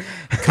to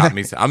cop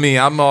me. I mean,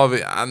 I'm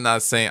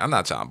not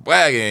trying to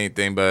brag or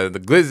anything, but the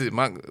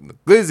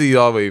glizzy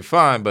already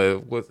fine,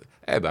 but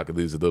everybody could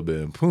lose a little bit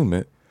of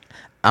improvement.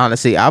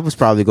 Honestly, I was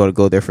probably going to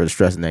go there for the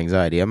stress and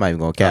anxiety. I'm not even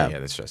going to cap. Yeah,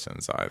 the stress and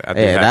anxiety. I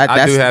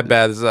do have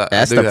bad.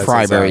 That's the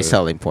primary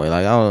selling point.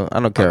 Like I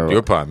don't care.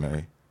 Your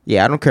primary.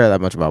 Yeah, I don't care that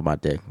much about my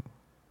dick.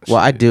 Well,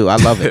 I do. I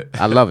love it.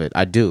 I love it.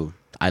 I do.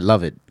 I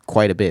love it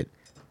quite a bit.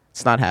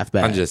 It's not half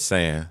bad. I'm just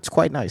saying. It's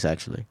quite nice,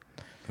 actually.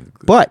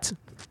 But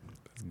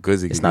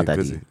glizzy, it's not that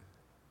glizzy. deep.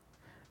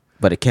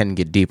 But it can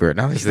get deeper.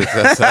 Now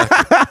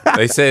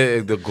they say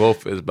the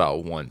growth is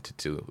about 1 to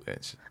 2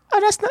 inches. Oh,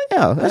 that's not.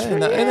 Yeah, that's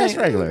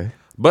regular.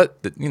 But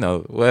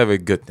whatever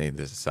good thing,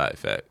 there's a side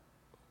effect.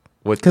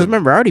 Because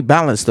remember, I already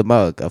balanced the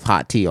mug of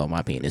hot tea on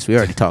my penis. We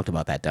already talked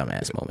about that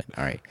dumbass moment.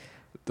 All right.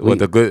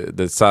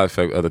 The side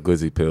effect of the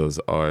glizzy pills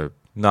are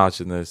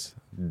nauseousness,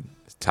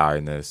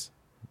 tiredness,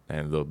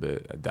 and a little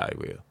bit of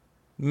diarrhea.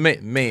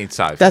 Main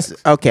side effects.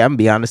 That's okay. I'm gonna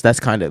be honest.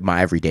 That's kind of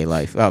my everyday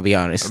life. I'll be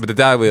honest. But the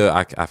diarrhea,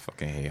 I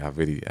fucking hate. I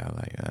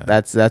like.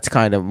 That's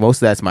kind of most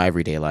of that's my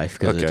everyday life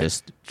because of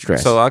just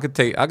stress. So I could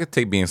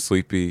take being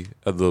sleepy,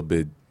 a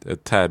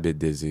tad bit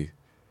dizzy,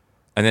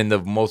 and then the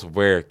most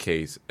rare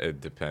case,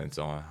 it depends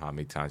on how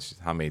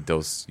many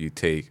doses you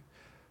take.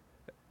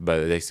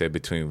 But they say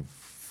between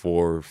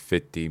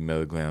 450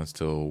 milligrams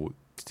to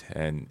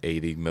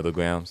 1080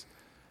 milligrams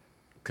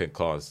can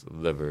cause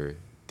liver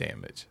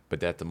damage, but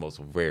that's the most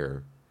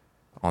rare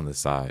on the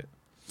side.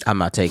 I'm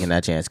not taking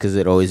that chance because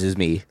it always is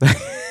me.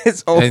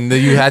 And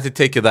then you had to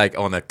take it like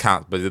on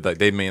account, but it's like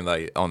they mean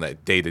like on a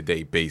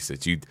day-to-day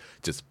basis. You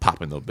just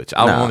popping little bitch.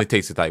 I would only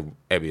taste it like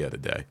every other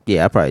day.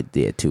 Yeah, I probably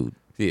did two.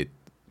 Yeah,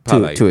 two,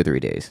 like 2 or 3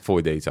 days.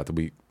 4 days out the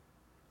week.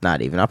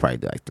 Not even. I'll probably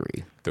do like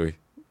 3. 3.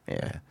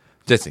 Yeah.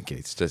 Just in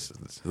case, just a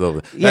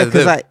little bit. Yeah,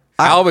 because I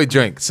always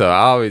drink, so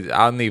I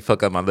don't need to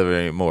fuck up my liver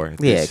anymore.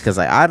 Yeah, because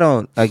like I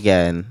don't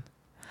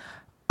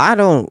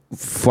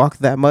fuck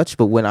that much,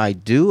 but when I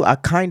do, I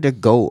kind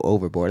of go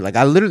overboard. Like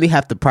I literally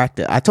have to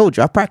practice. I told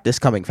you I practice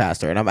coming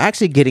faster, and I'm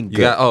actually getting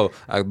good.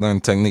 I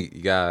learned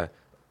technique. I'm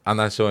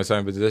not showing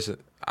certain positions.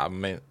 I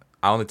only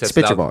tested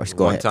Spit your out bars.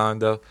 Go one ahead. time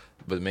though,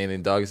 but mainly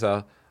in doggy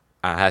style.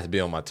 I had to be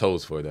on my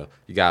toes for it though.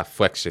 You gotta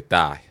flex your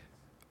thigh.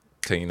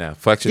 Tell you now,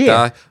 flex your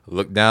thigh.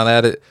 Look down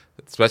at it.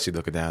 Especially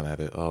looking down at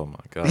it. Oh my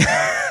god!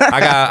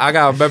 I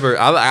got remember.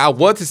 I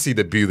want to see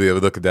the beauty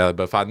of looking down,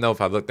 but if I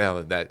look down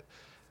at that,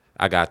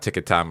 I got to take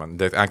a time. I'm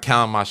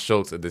counting my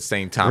strokes at the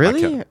same time.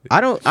 Really? I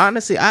don't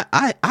honestly.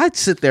 I'd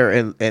sit there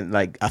and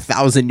like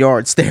 1,000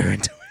 yards staring.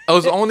 It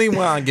was only when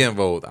I get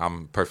involved,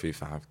 I'm perfectly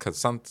fine. Because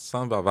some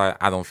about right,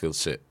 I don't feel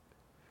shit.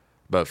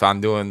 But if I'm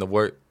doing the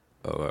work,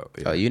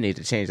 Oh, you need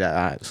to change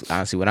that.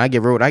 Honestly, when I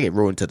get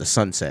ruined to the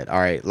sunset. All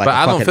right, like but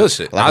I don't feel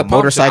shit. Like a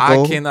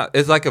motorcycle. I cannot.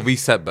 It's like a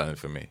reset button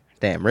for me.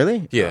 Damn,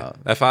 really? Yeah.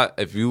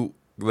 If you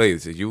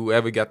ladies, if you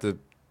ever got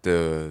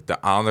the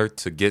honor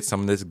to get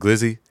some of this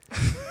glizzy,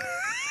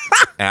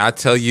 and I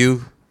tell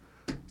you,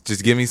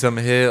 just give me some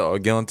head or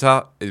get on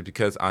top is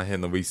because I'm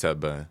hitting the reset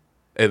button.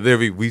 It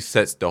literally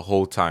resets the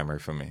whole timer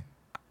for me.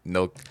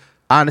 No,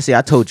 Honestly,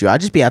 I told you, I'd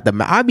just be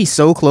I'd be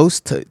so close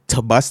to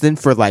busting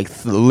for like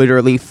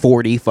literally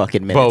 40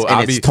 fucking minutes. Bro,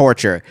 and it's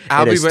torture.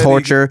 It is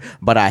torture,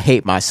 but I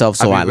hate myself,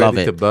 so I love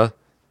it. To buff,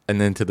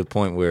 and then to the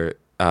point where,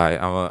 all right,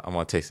 I'm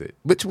gonna taste it.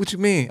 What you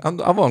mean? I'm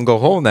gonna go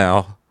home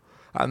now.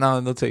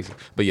 No taste it.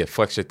 But yeah,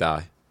 flex your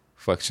thigh.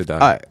 Flex your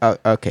thigh. All right,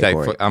 okay, like,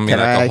 Corey. I mean, Can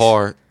like I a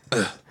hard.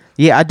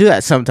 Yeah, I do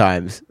that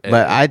sometimes,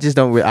 but I just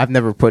don't. I've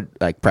never put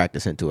like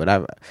practice into it.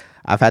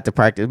 I've had to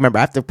practice. Remember,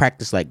 I have to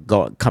practice like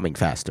coming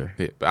faster.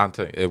 Yeah, but I'm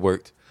telling you, it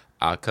worked.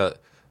 I cut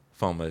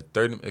from a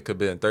 30. It could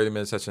be a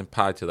 30-minute session,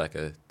 probably to like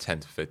a 10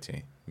 to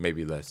 15,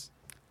 maybe less.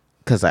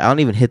 Cause I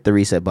don't even hit the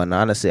reset button.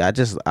 Honestly,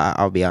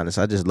 I'll be honest.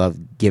 I just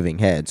love giving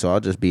head, so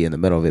I'll just be in the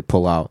middle of it,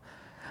 pull out,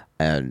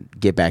 and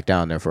get back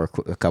down there for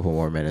a couple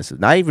more minutes.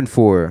 Not even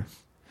for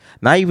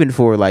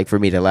like for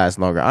me to last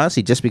longer.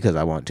 Honestly, just because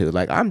I want to.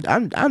 Like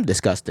I'm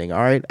disgusting. All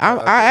right,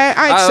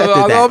 I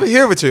accepted that. I'll be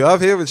here with you.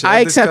 I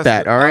accept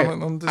that. All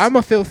right, I'm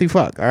a filthy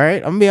fuck. All right,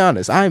 I'm gonna be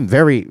honest. I'm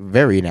very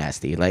very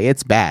nasty. Like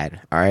it's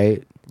bad. All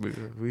right.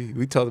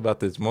 We talked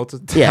about this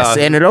multiple times. Yes,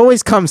 and it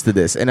always comes to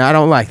this, and I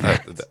don't like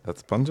that.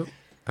 That's a cum joke?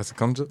 That's a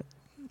cum joke?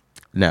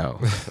 No,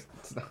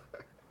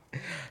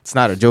 it's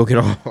not a joke at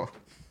all.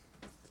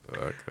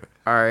 Okay.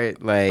 All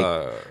right, like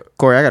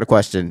Corey, I got a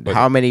question.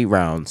 How many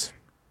rounds?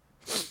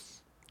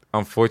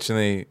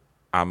 Unfortunately,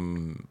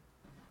 I'm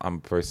a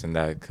person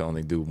that can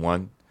only do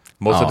one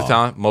most of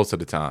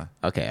the time.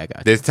 Okay, I got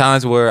you. There's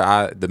times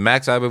where the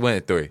max I ever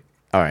went is 3.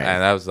 All right,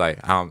 and I was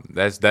like,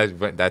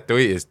 that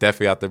 3 is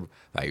definitely out there.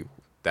 Like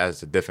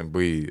that's a different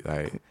breed.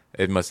 Like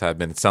it must have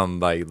been some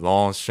like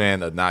long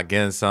strand of not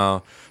getting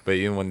some. But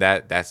even when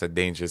that's a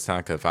dangerous time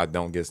because if I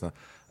don't get some,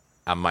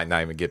 I might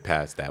not even get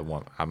past that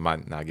one. I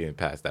might not get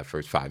past that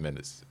first 5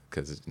 minutes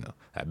because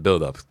that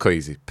build up is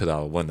crazy. Put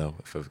out a window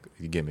if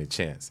you give me a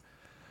chance.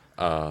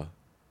 But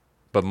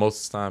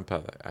most of the time,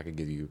 probably, I could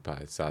give you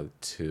probably a solid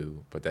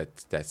 2. But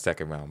that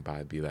second round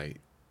probably be like,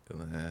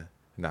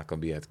 not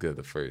gonna be as good as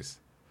the first.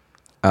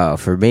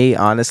 For me,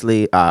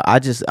 honestly,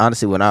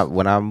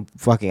 when I'm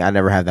fucking, I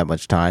never have that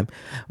much time.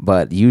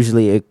 But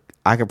usually,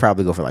 I could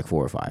probably go for like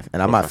 4 or 5,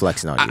 and I'm not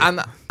flexing on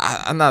you.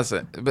 I'm not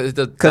saying, but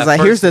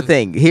because here's the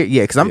thing.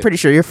 Because I'm pretty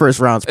sure your first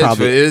round's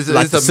probably it's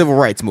the civil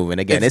rights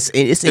movement again. It's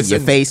in your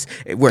face.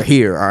 We're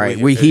here, all right.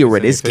 We're here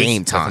with it's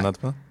game time.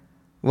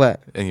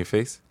 What in your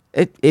face?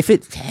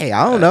 Hey,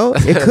 I don't know.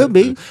 It could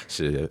be.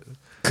 Shit.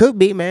 Could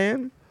be,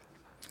 man.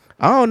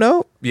 I don't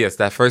know. Yes,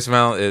 that first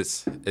round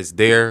is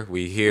there.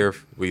 We here,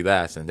 we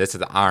last, and this is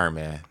the Iron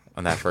Man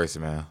on that first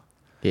round.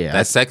 Yeah.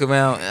 That second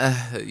round,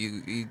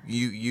 you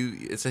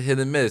it's a hit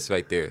and miss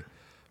right there.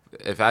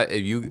 If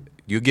you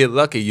get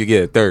lucky, you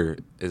get a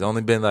third. It's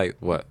only been like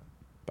what?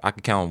 I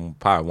could count on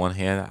probably one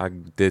hand. I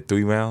did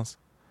 3 rounds.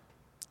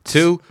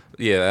 2,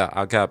 yeah,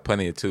 I got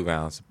plenty of 2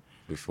 rounds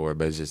before,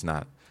 but it's just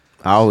not.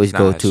 I always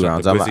go 2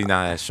 rounds. I'm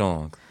not as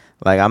strong.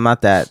 Like I'm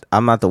not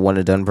the one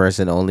and done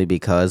person only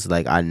because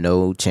like I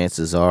know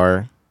chances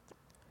are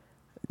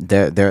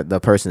the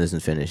person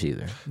isn't finished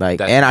either. Like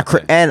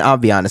and I'll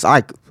be honest,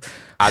 I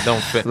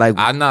don't like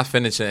I'm not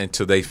finishing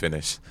until they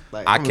finish.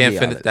 Like, I can't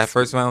finish that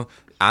first round.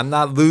 I'm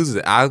not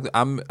losing.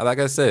 I'm like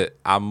I said,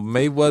 I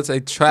was a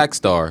track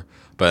star,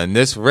 but in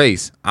this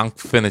race, I'm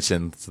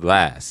finishing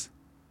last.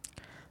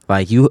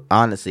 Like you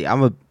honestly,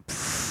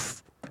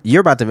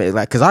 you're about to make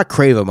like because I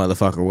crave a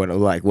motherfucker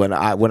when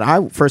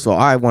I first of all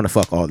I want to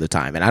fuck all the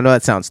time and I know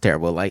that sounds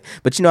terrible like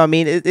but you know what I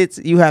mean it's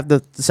you have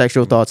the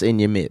sexual thoughts in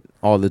your mid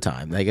all the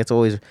time like it's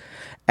always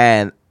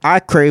and I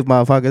crave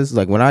motherfuckers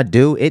like when I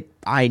do it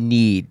I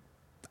need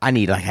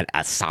like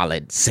a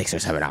solid 6 or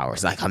 7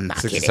 hours. Like I'm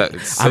not kidding.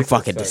 I'm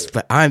fucking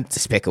I'm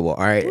despicable.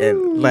 All right,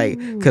 and like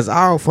because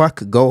I'll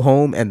go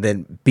home and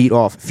then beat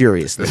off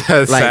furiously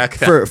like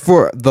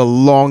for the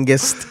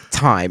longest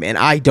time, and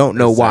I don't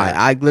know why.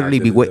 I literally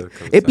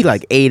it'd be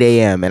like 8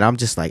 a.m. and I'm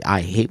just like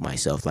I hate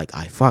myself. Like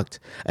I fucked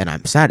and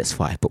I'm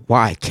satisfied, but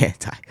why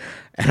can't I?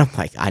 And I'm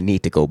like I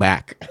need to go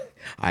back.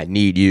 I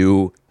need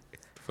you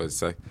for a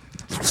sec.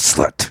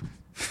 Slut.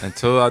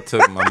 Until I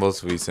took my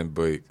most recent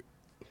break.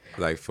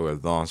 Like for a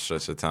long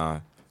stretch of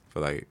time, for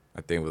like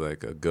I think with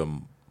like a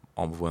good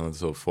almost went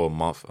into a full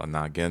month of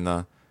not getting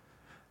none.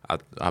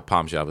 I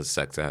promise you I was a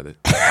sex addict.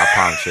 I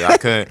promise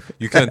you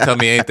you couldn't tell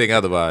me anything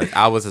otherwise.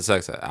 I was a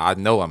sex addict. I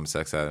know I'm a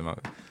sex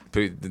addict.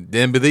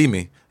 Didn't believe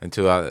me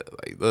until I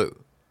like look.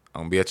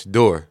 I'm gonna be at your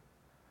door.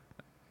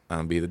 I'm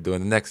gonna be doing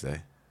the next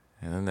day,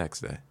 and the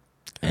next day,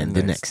 and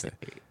the next day,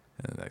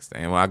 and the next day.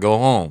 And when I go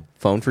home,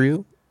 phone for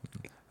you,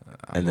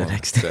 and the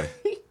next day.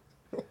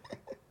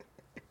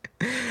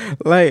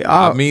 Like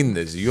I mean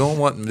this. You don't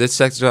want this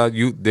sex drive.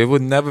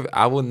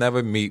 I would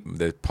never meet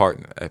a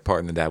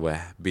partner that would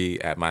be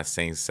at my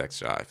same sex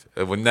drive.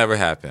 It would never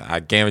happen.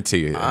 I guarantee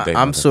you.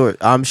 I'm sure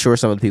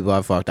some of the people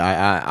I fucked.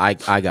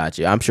 I got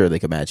you. I'm sure they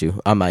could match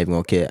you. I'm not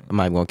even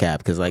gonna cap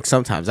because like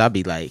sometimes I'll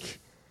be like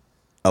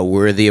a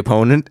worthy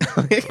opponent.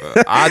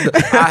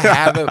 I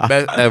haven't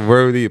met a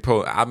worthy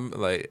opponent. I'm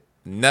like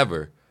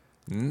never.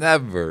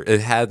 Never. It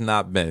has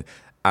not been.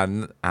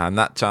 I'm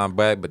not trying to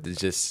brag, but it's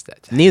just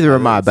Neither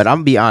am I, but I'm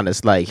gonna be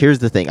honest. Like, here's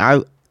the thing.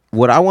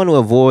 What I want to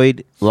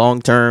avoid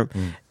long term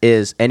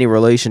is any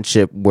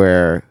relationship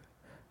where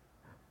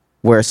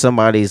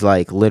somebody's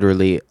like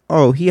literally,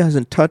 oh, he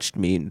hasn't touched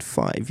me in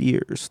 5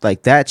 years.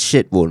 Like, that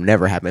shit will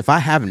never happen. If I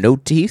have no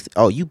teeth,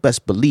 oh, you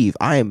best believe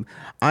I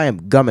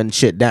am gumming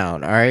shit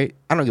down. All right,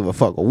 I don't give a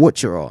fuck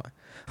what you're on.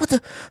 What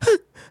the?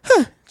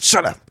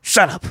 Shut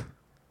up.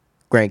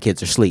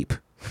 Grandkids are asleep.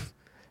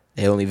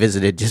 They only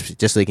visited just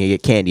so they can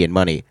get candy and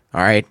money.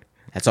 All right,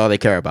 that's all they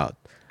care about.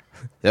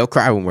 They'll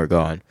cry when we're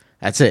gone.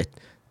 That's it.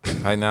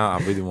 Right now, I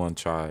really want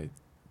to try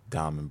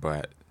Dom and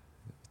Brat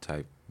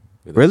type.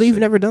 Really, you've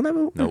never done that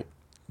before? Nope.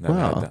 Never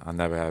Wow. had that. I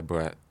never had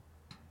Brat.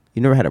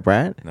 You never had a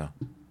brat? No.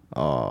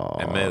 Oh.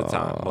 And most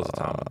of the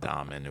time, I'm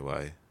Dom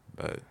anyway.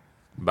 But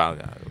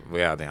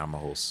reality, I'm a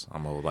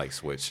whole like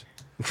switch.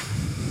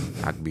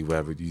 I can be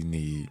whatever you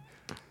need.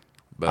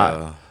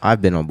 But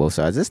I've been on both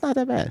sides. It's not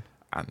that bad.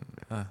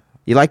 uh,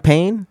 You like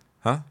pain?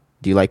 huh?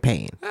 Do you like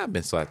pain? I've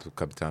been slapped a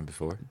couple times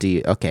before. Do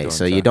you? Okay, Don't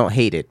so you try. don't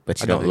hate it, but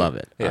you I don't hate love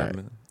it. Yeah. All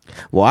right.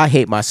 Well, I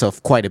hate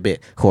myself quite a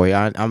bit, Corey.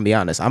 I'm gonna be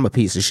honest. I'm a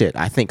piece of shit.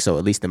 I think so,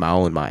 at least in my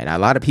own mind. A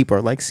lot of people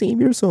are like, "Seem,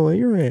 you're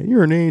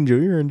an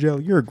angel. You're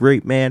angelic. You're a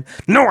great man."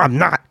 No, I'm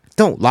not.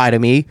 Don't lie to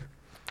me.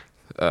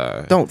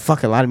 Don't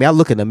fucking lie to me. I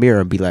look in the mirror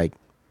and be like,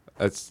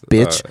 That's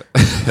bitch.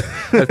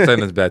 Let's turn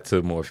this back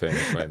to more family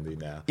friendly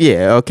now.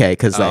 "Yeah, okay,"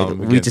 because like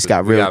we just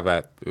got real.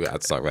 We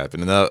got to start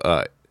wrapping it up. All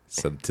right.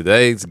 So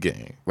today's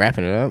game.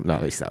 Wrapping it up. No,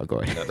 at least I'll go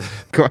ahead.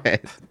 Go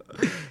ahead.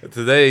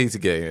 Today's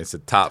game is a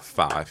top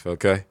 5.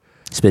 Okay.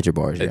 Spit your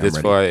bars. Yeah, And this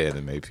I'm for ready. our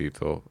anime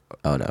people.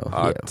 Oh no.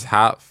 Our Yeah.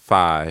 top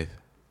 5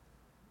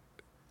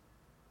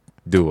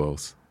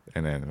 duos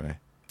in anime.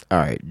 All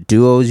right.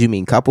 Duos. You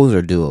mean couples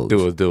or duos?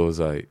 Duos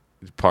like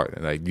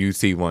partner. Like you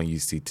see one, you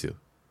see two.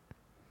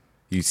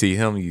 You see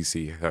him, you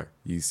see her.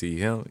 You see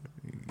him,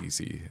 you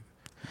see him.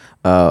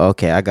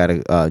 Okay. I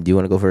gotta. Do you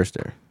want to go first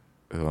or?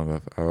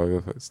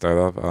 I'll start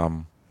off.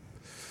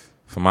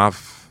 For my,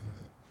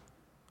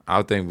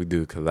 I think we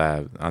do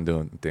collab.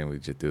 Think we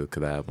just do a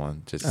collab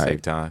one just to All save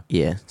right. time.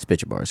 Yeah.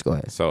 Spit your bars. Go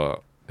ahead.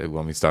 So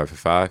when we start for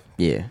 5,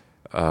 Yeah.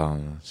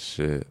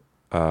 shit.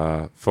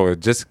 For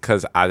just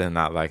because I did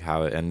not like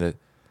how it ended,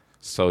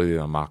 solely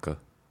on Maka.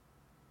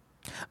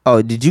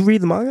 Oh, did you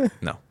read the manga?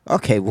 No.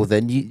 Okay. Well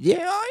then you.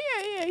 Yeah. Oh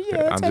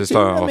yeah. I'm just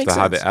talking off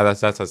the how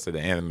that's the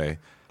anime. Okay.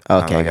 I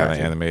like how the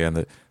Gotcha. anime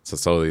ended. So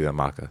solely the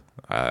Maka.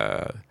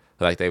 I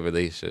like their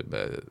relationship,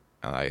 but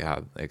I like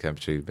how they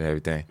chemistry and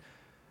everything.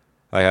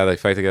 I like how they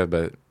fight together,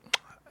 but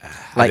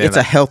Like, it's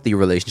a healthy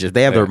relationship.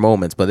 They have their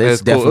moments, but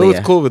it's cool. definitely It was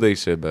a cool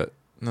relationship, but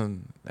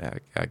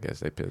I guess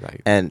they put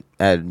like. And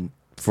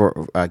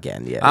for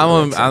again, yeah.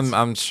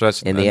 I'm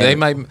stretching. In the They end-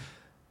 might.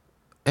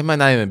 It might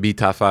not even be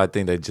top 5. I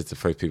think they're just the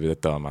first people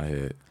that thought in my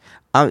head.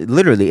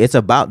 Literally, it's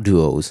about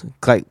duos.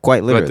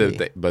 Quite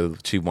literally.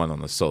 But she won on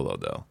the solo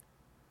though.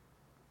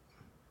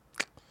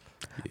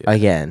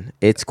 Again,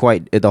 it's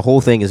quite. The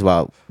whole thing is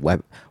about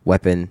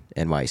Weapon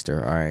and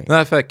Meister. All right.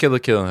 Matter of fact, Killer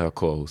Kill in her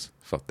clothes.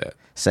 Fuck that.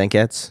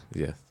 Senketsu,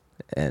 Yeah.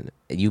 and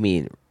you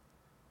mean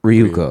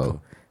Ryuko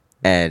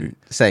and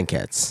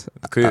Senketsu.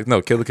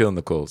 No, Killer Kill in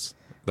the clothes.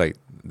 Like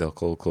the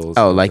cold clothes.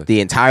 Oh, like the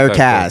entire Life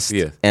cast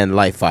Fibers, yeah. and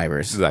Life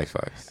Fibers. Life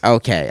Fibers.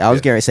 Okay, I was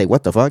Yeah. going to say,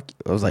 what the fuck?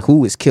 I was like,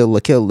 who is Kill la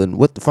Kill and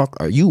what the fuck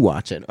are you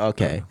watching?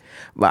 Okay,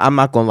 but I'm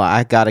not gonna lie,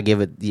 I gotta give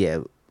it. Yeah,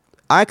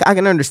 I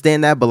can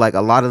understand that, but like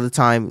a lot of the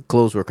time,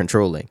 clothes were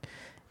controlling,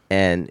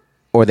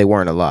 or they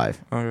weren't alive.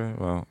 Okay,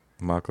 well,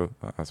 Mako.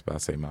 I was about to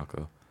say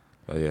Mako.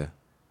 But yeah.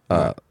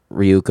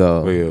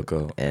 Ryuko,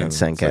 Ryuko and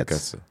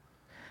Senketsu.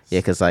 Yeah,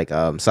 because like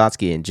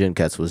Satsuki and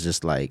Junketsu was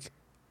just like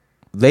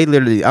they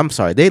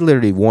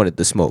literally wanted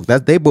the smoke.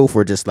 That they both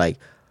were just like,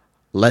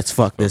 let's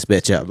fuck this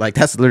bitch up. Like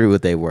that's literally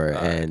what they were.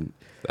 And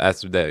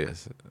That'd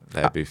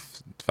be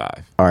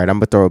 5. all right, I'm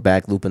gonna throw it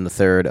back. Lupin the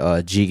Third,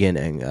 Jigen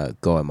and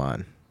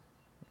Goemon.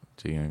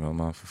 G ain't going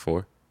on for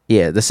 4.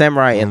 Yeah, the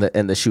samurai and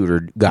the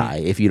shooter guy.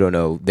 If you don't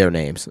know their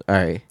names, all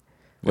right,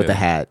 with the Yeah.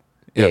 hat.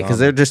 Yeah, Yeah,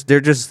 because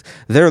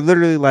they're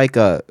literally like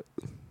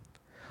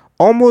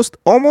almost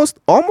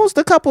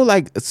a couple.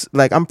 Like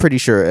I'm pretty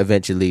sure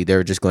eventually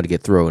they're just going to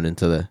get thrown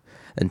into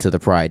the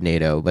Pride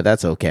NATO, but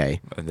that's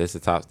okay. And this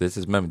is top. This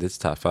is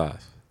top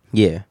 5.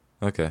 Yeah.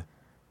 Okay.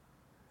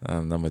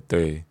 Number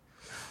 3.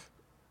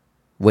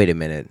 Wait a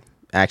minute.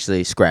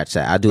 Actually, scratch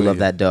that. I do love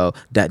that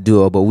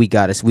duo, but we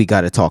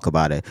gotta talk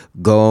about it.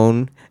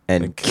 Gon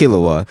and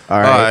Killua. All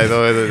right.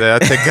 I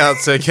take out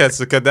Senketsu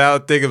because now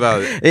think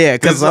about it. Yeah,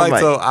 because I'm like,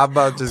 so I'm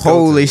about to just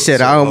holy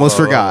shit! I almost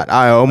forgot.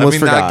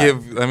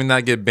 Let me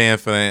not get banned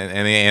for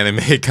any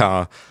anime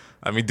con.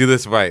 Let me do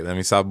this right. Let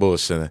me stop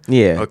bullshitting.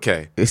 Yeah.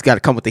 Okay. It's got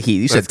to come with the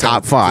heat. You said Let's go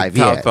top to 5.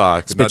 Top Yeah.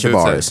 5. Spit your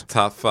bars.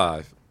 Top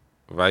 5.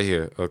 Right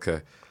here.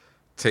 Okay.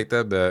 Take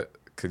that back.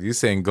 Because you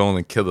saying Gon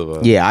and Killua.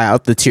 Yeah, I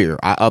upped the tier.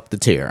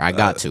 I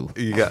got to.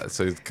 You got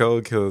so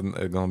Cold Kill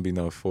are gonna be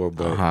number 4,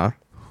 but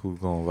who's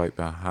going right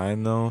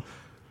behind them?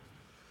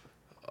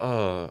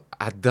 I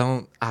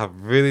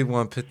really don't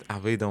want to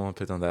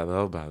put on that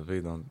low, but I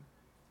really don't.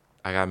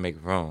 I gotta make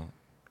room.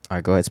 All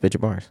right, go ahead, spit your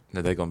bars.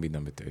 No, they're gonna be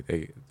number 3.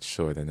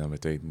 They're number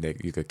 3.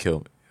 You could kill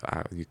me.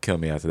 You kill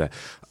me after that.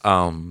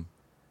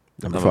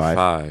 Number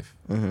 5.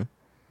 The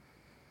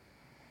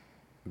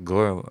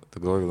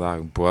Glory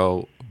Lock,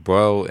 bro,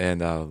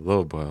 and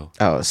little bro.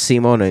 Oh,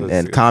 Simone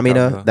and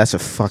Kamina, that's a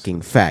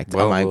fucking fact.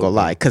 Bro, I'm not gonna bro.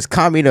 lie, because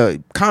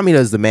Kamina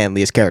is the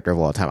manliest character of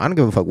all time. I don't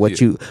give a fuck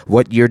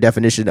what your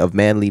definition of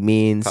manly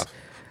means.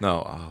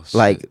 No, shit.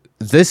 Like,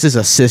 this is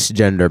a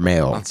cisgender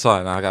male, I'm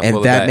sorry, now I got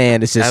and that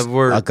man is just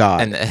Edward a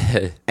god. and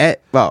Ed.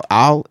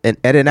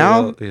 Ed and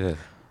Al, Yeah,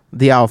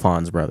 the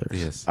Alphonse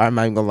brothers. Yes. I'm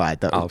not even gonna lie.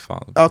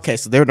 Alphonse. Okay,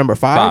 so they're number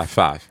 5.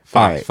 Five.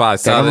 All right.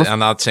 So Okay, I'm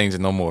not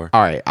changing no more.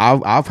 All right,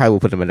 I'll probably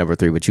put them at number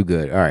 3, but you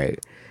good? All right,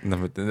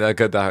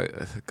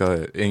 Go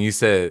ahead. And you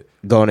said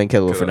going and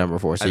Killer for number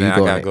 4. So and you then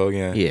go. I gotta go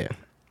again. Yeah,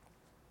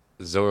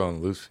 Zoro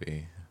and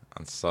Luffy.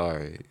 I'm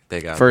sorry,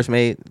 they got first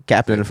mate,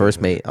 captain and first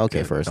mate. Okay,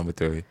 Yeah, first. number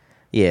 3.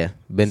 Yeah,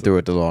 been through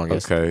it the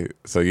longest. Okay,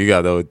 so you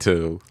got those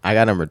 2. I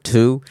got number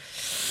 2.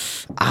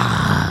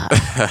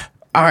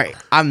 All right,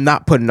 I'm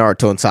not putting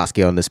Naruto and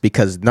Sasuke on this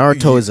because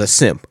Naruto is a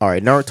simp. All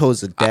right, Naruto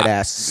is a dead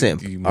ass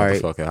simp. You All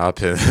right, motherfucker, I'll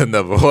put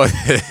number 1.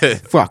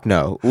 fuck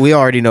no. We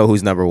already know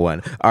who's number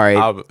 1. All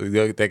right,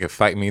 They can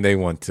fight me. They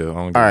want to.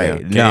 All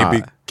right,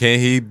 nah. Can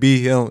he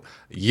be him?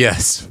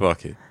 Yes.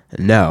 Fuck it.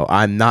 no,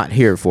 I'm not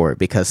here for it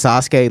because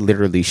Sasuke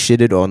literally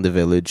shitted on the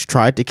village,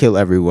 tried to kill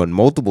everyone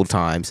multiple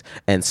times,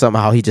 and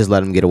somehow he just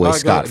let him get away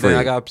scot free.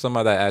 I got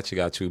somebody that actually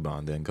got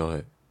Chuban. Then go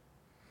ahead.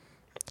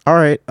 All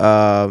right,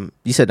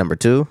 you said number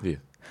 2. Yeah.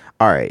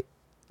 All right,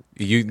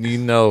 You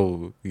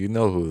know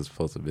who it's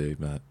supposed to be,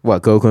 man.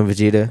 what, Goku and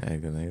Vegeta?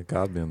 They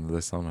gotta be on the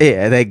list somehow.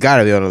 Yeah, they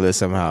gotta be on the list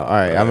somehow. All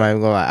right, I'm not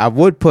even gonna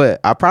lie.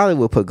 I probably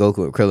would put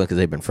Goku and Krillin because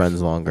they've been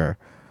friends longer.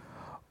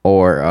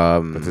 Or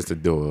But it's the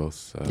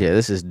duos. So. yeah,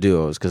 this is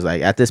duos because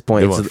like at this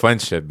point, They want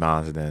friendship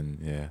bonds. Then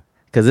yeah.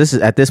 because this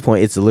is at this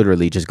point it's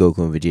literally just Goku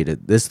and Vegeta.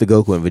 This is the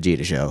Goku and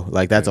Vegeta show.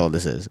 Like that's all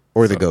this is,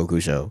 or the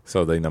Goku show.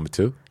 So they number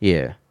 2.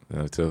 Yeah.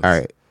 Number 2. All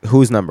right,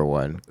 who's number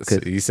 1? So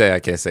you say I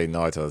can't say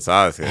Naruto and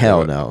Sasuke.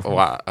 Hell no.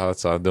 Wow.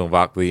 So I'm doing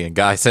Rock Lee and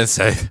Guy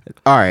Sensei.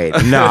 All right,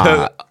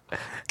 nah.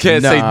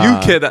 Can't say Nah.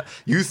 you cannot.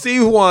 You see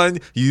 1,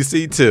 you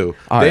see 2.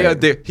 All They right. are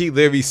there. He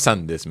literally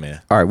sunned this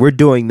man. All right, we're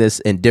doing this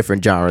in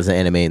different genres of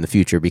anime in the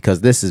future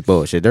because this is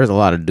bullshit. There's a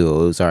lot of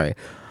duos. All right,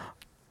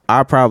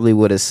 I probably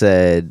would have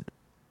said.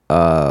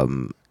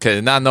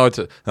 Cause not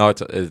Naruto.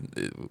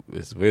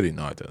 It's really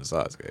Naruto and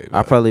Sasuke.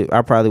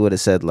 I probably would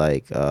have said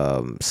like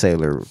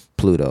Sailor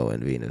Pluto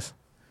and Venus,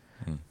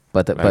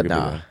 but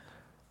nah.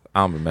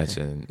 I'm gonna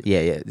mention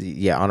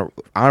Yeah.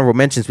 Honorable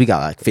mentions. We got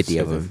like 50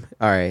 of them.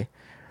 All right.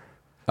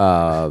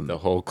 the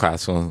whole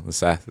classroom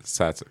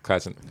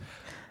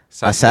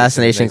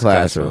Assassination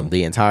Classroom.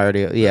 The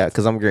entirety. Yeah,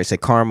 because I'm going to say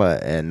Karma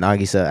and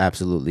Nagisa.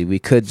 Absolutely. We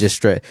could just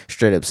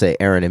straight up say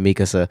Eren and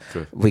Mikasa.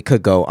 Sure. We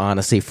could go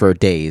honestly for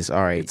days.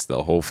 All right. It's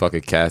the whole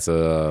fucking cast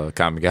of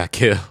Kami got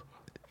killed.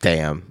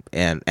 Damn.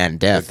 And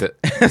death.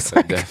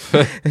 Death.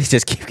 They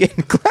just keep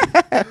getting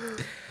clapped.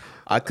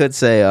 I could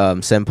say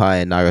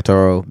Senpai and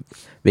Nagatoro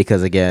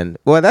because again,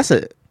 well, that's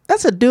a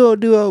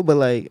duo, but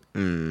like,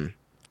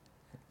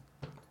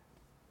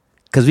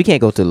 because we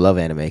can't go to the love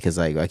anime because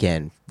like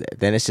again,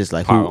 then it's just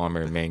like Power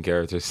armor main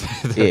characters.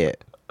 yeah.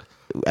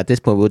 At this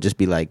point, we'll just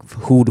be like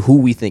who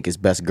we think is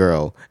best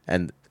girl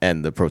and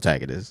the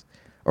protagonist,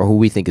 or who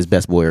we think is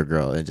best boy or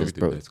girl, and We just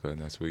do best girl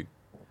next week.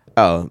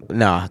 oh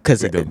nah,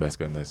 because We do best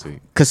girl next week.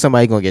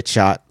 somebody gonna get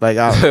shot. Like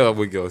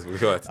we go.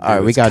 all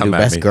right, we gotta do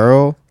best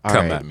girl. All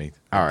Come right. at me.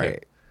 All Okay.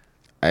 right.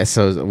 All right,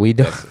 so we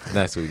do.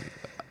 Next week.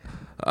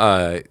 All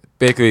right.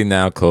 Bakery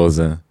now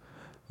closing.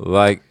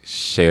 Like,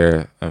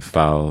 share, and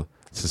follow.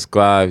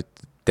 Subscribe,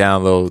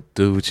 download,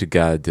 do what you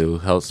gotta do.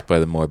 Help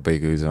spread more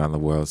bakeries around the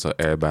world so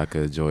everybody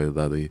can enjoy the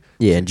lovely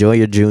Yeah, enjoy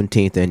your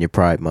Juneteenth and your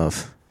Pride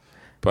Month.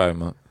 Pride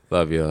Month.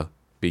 Love y'all.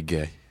 Be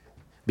gay.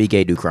 Be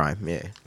gay, do crime. Yeah.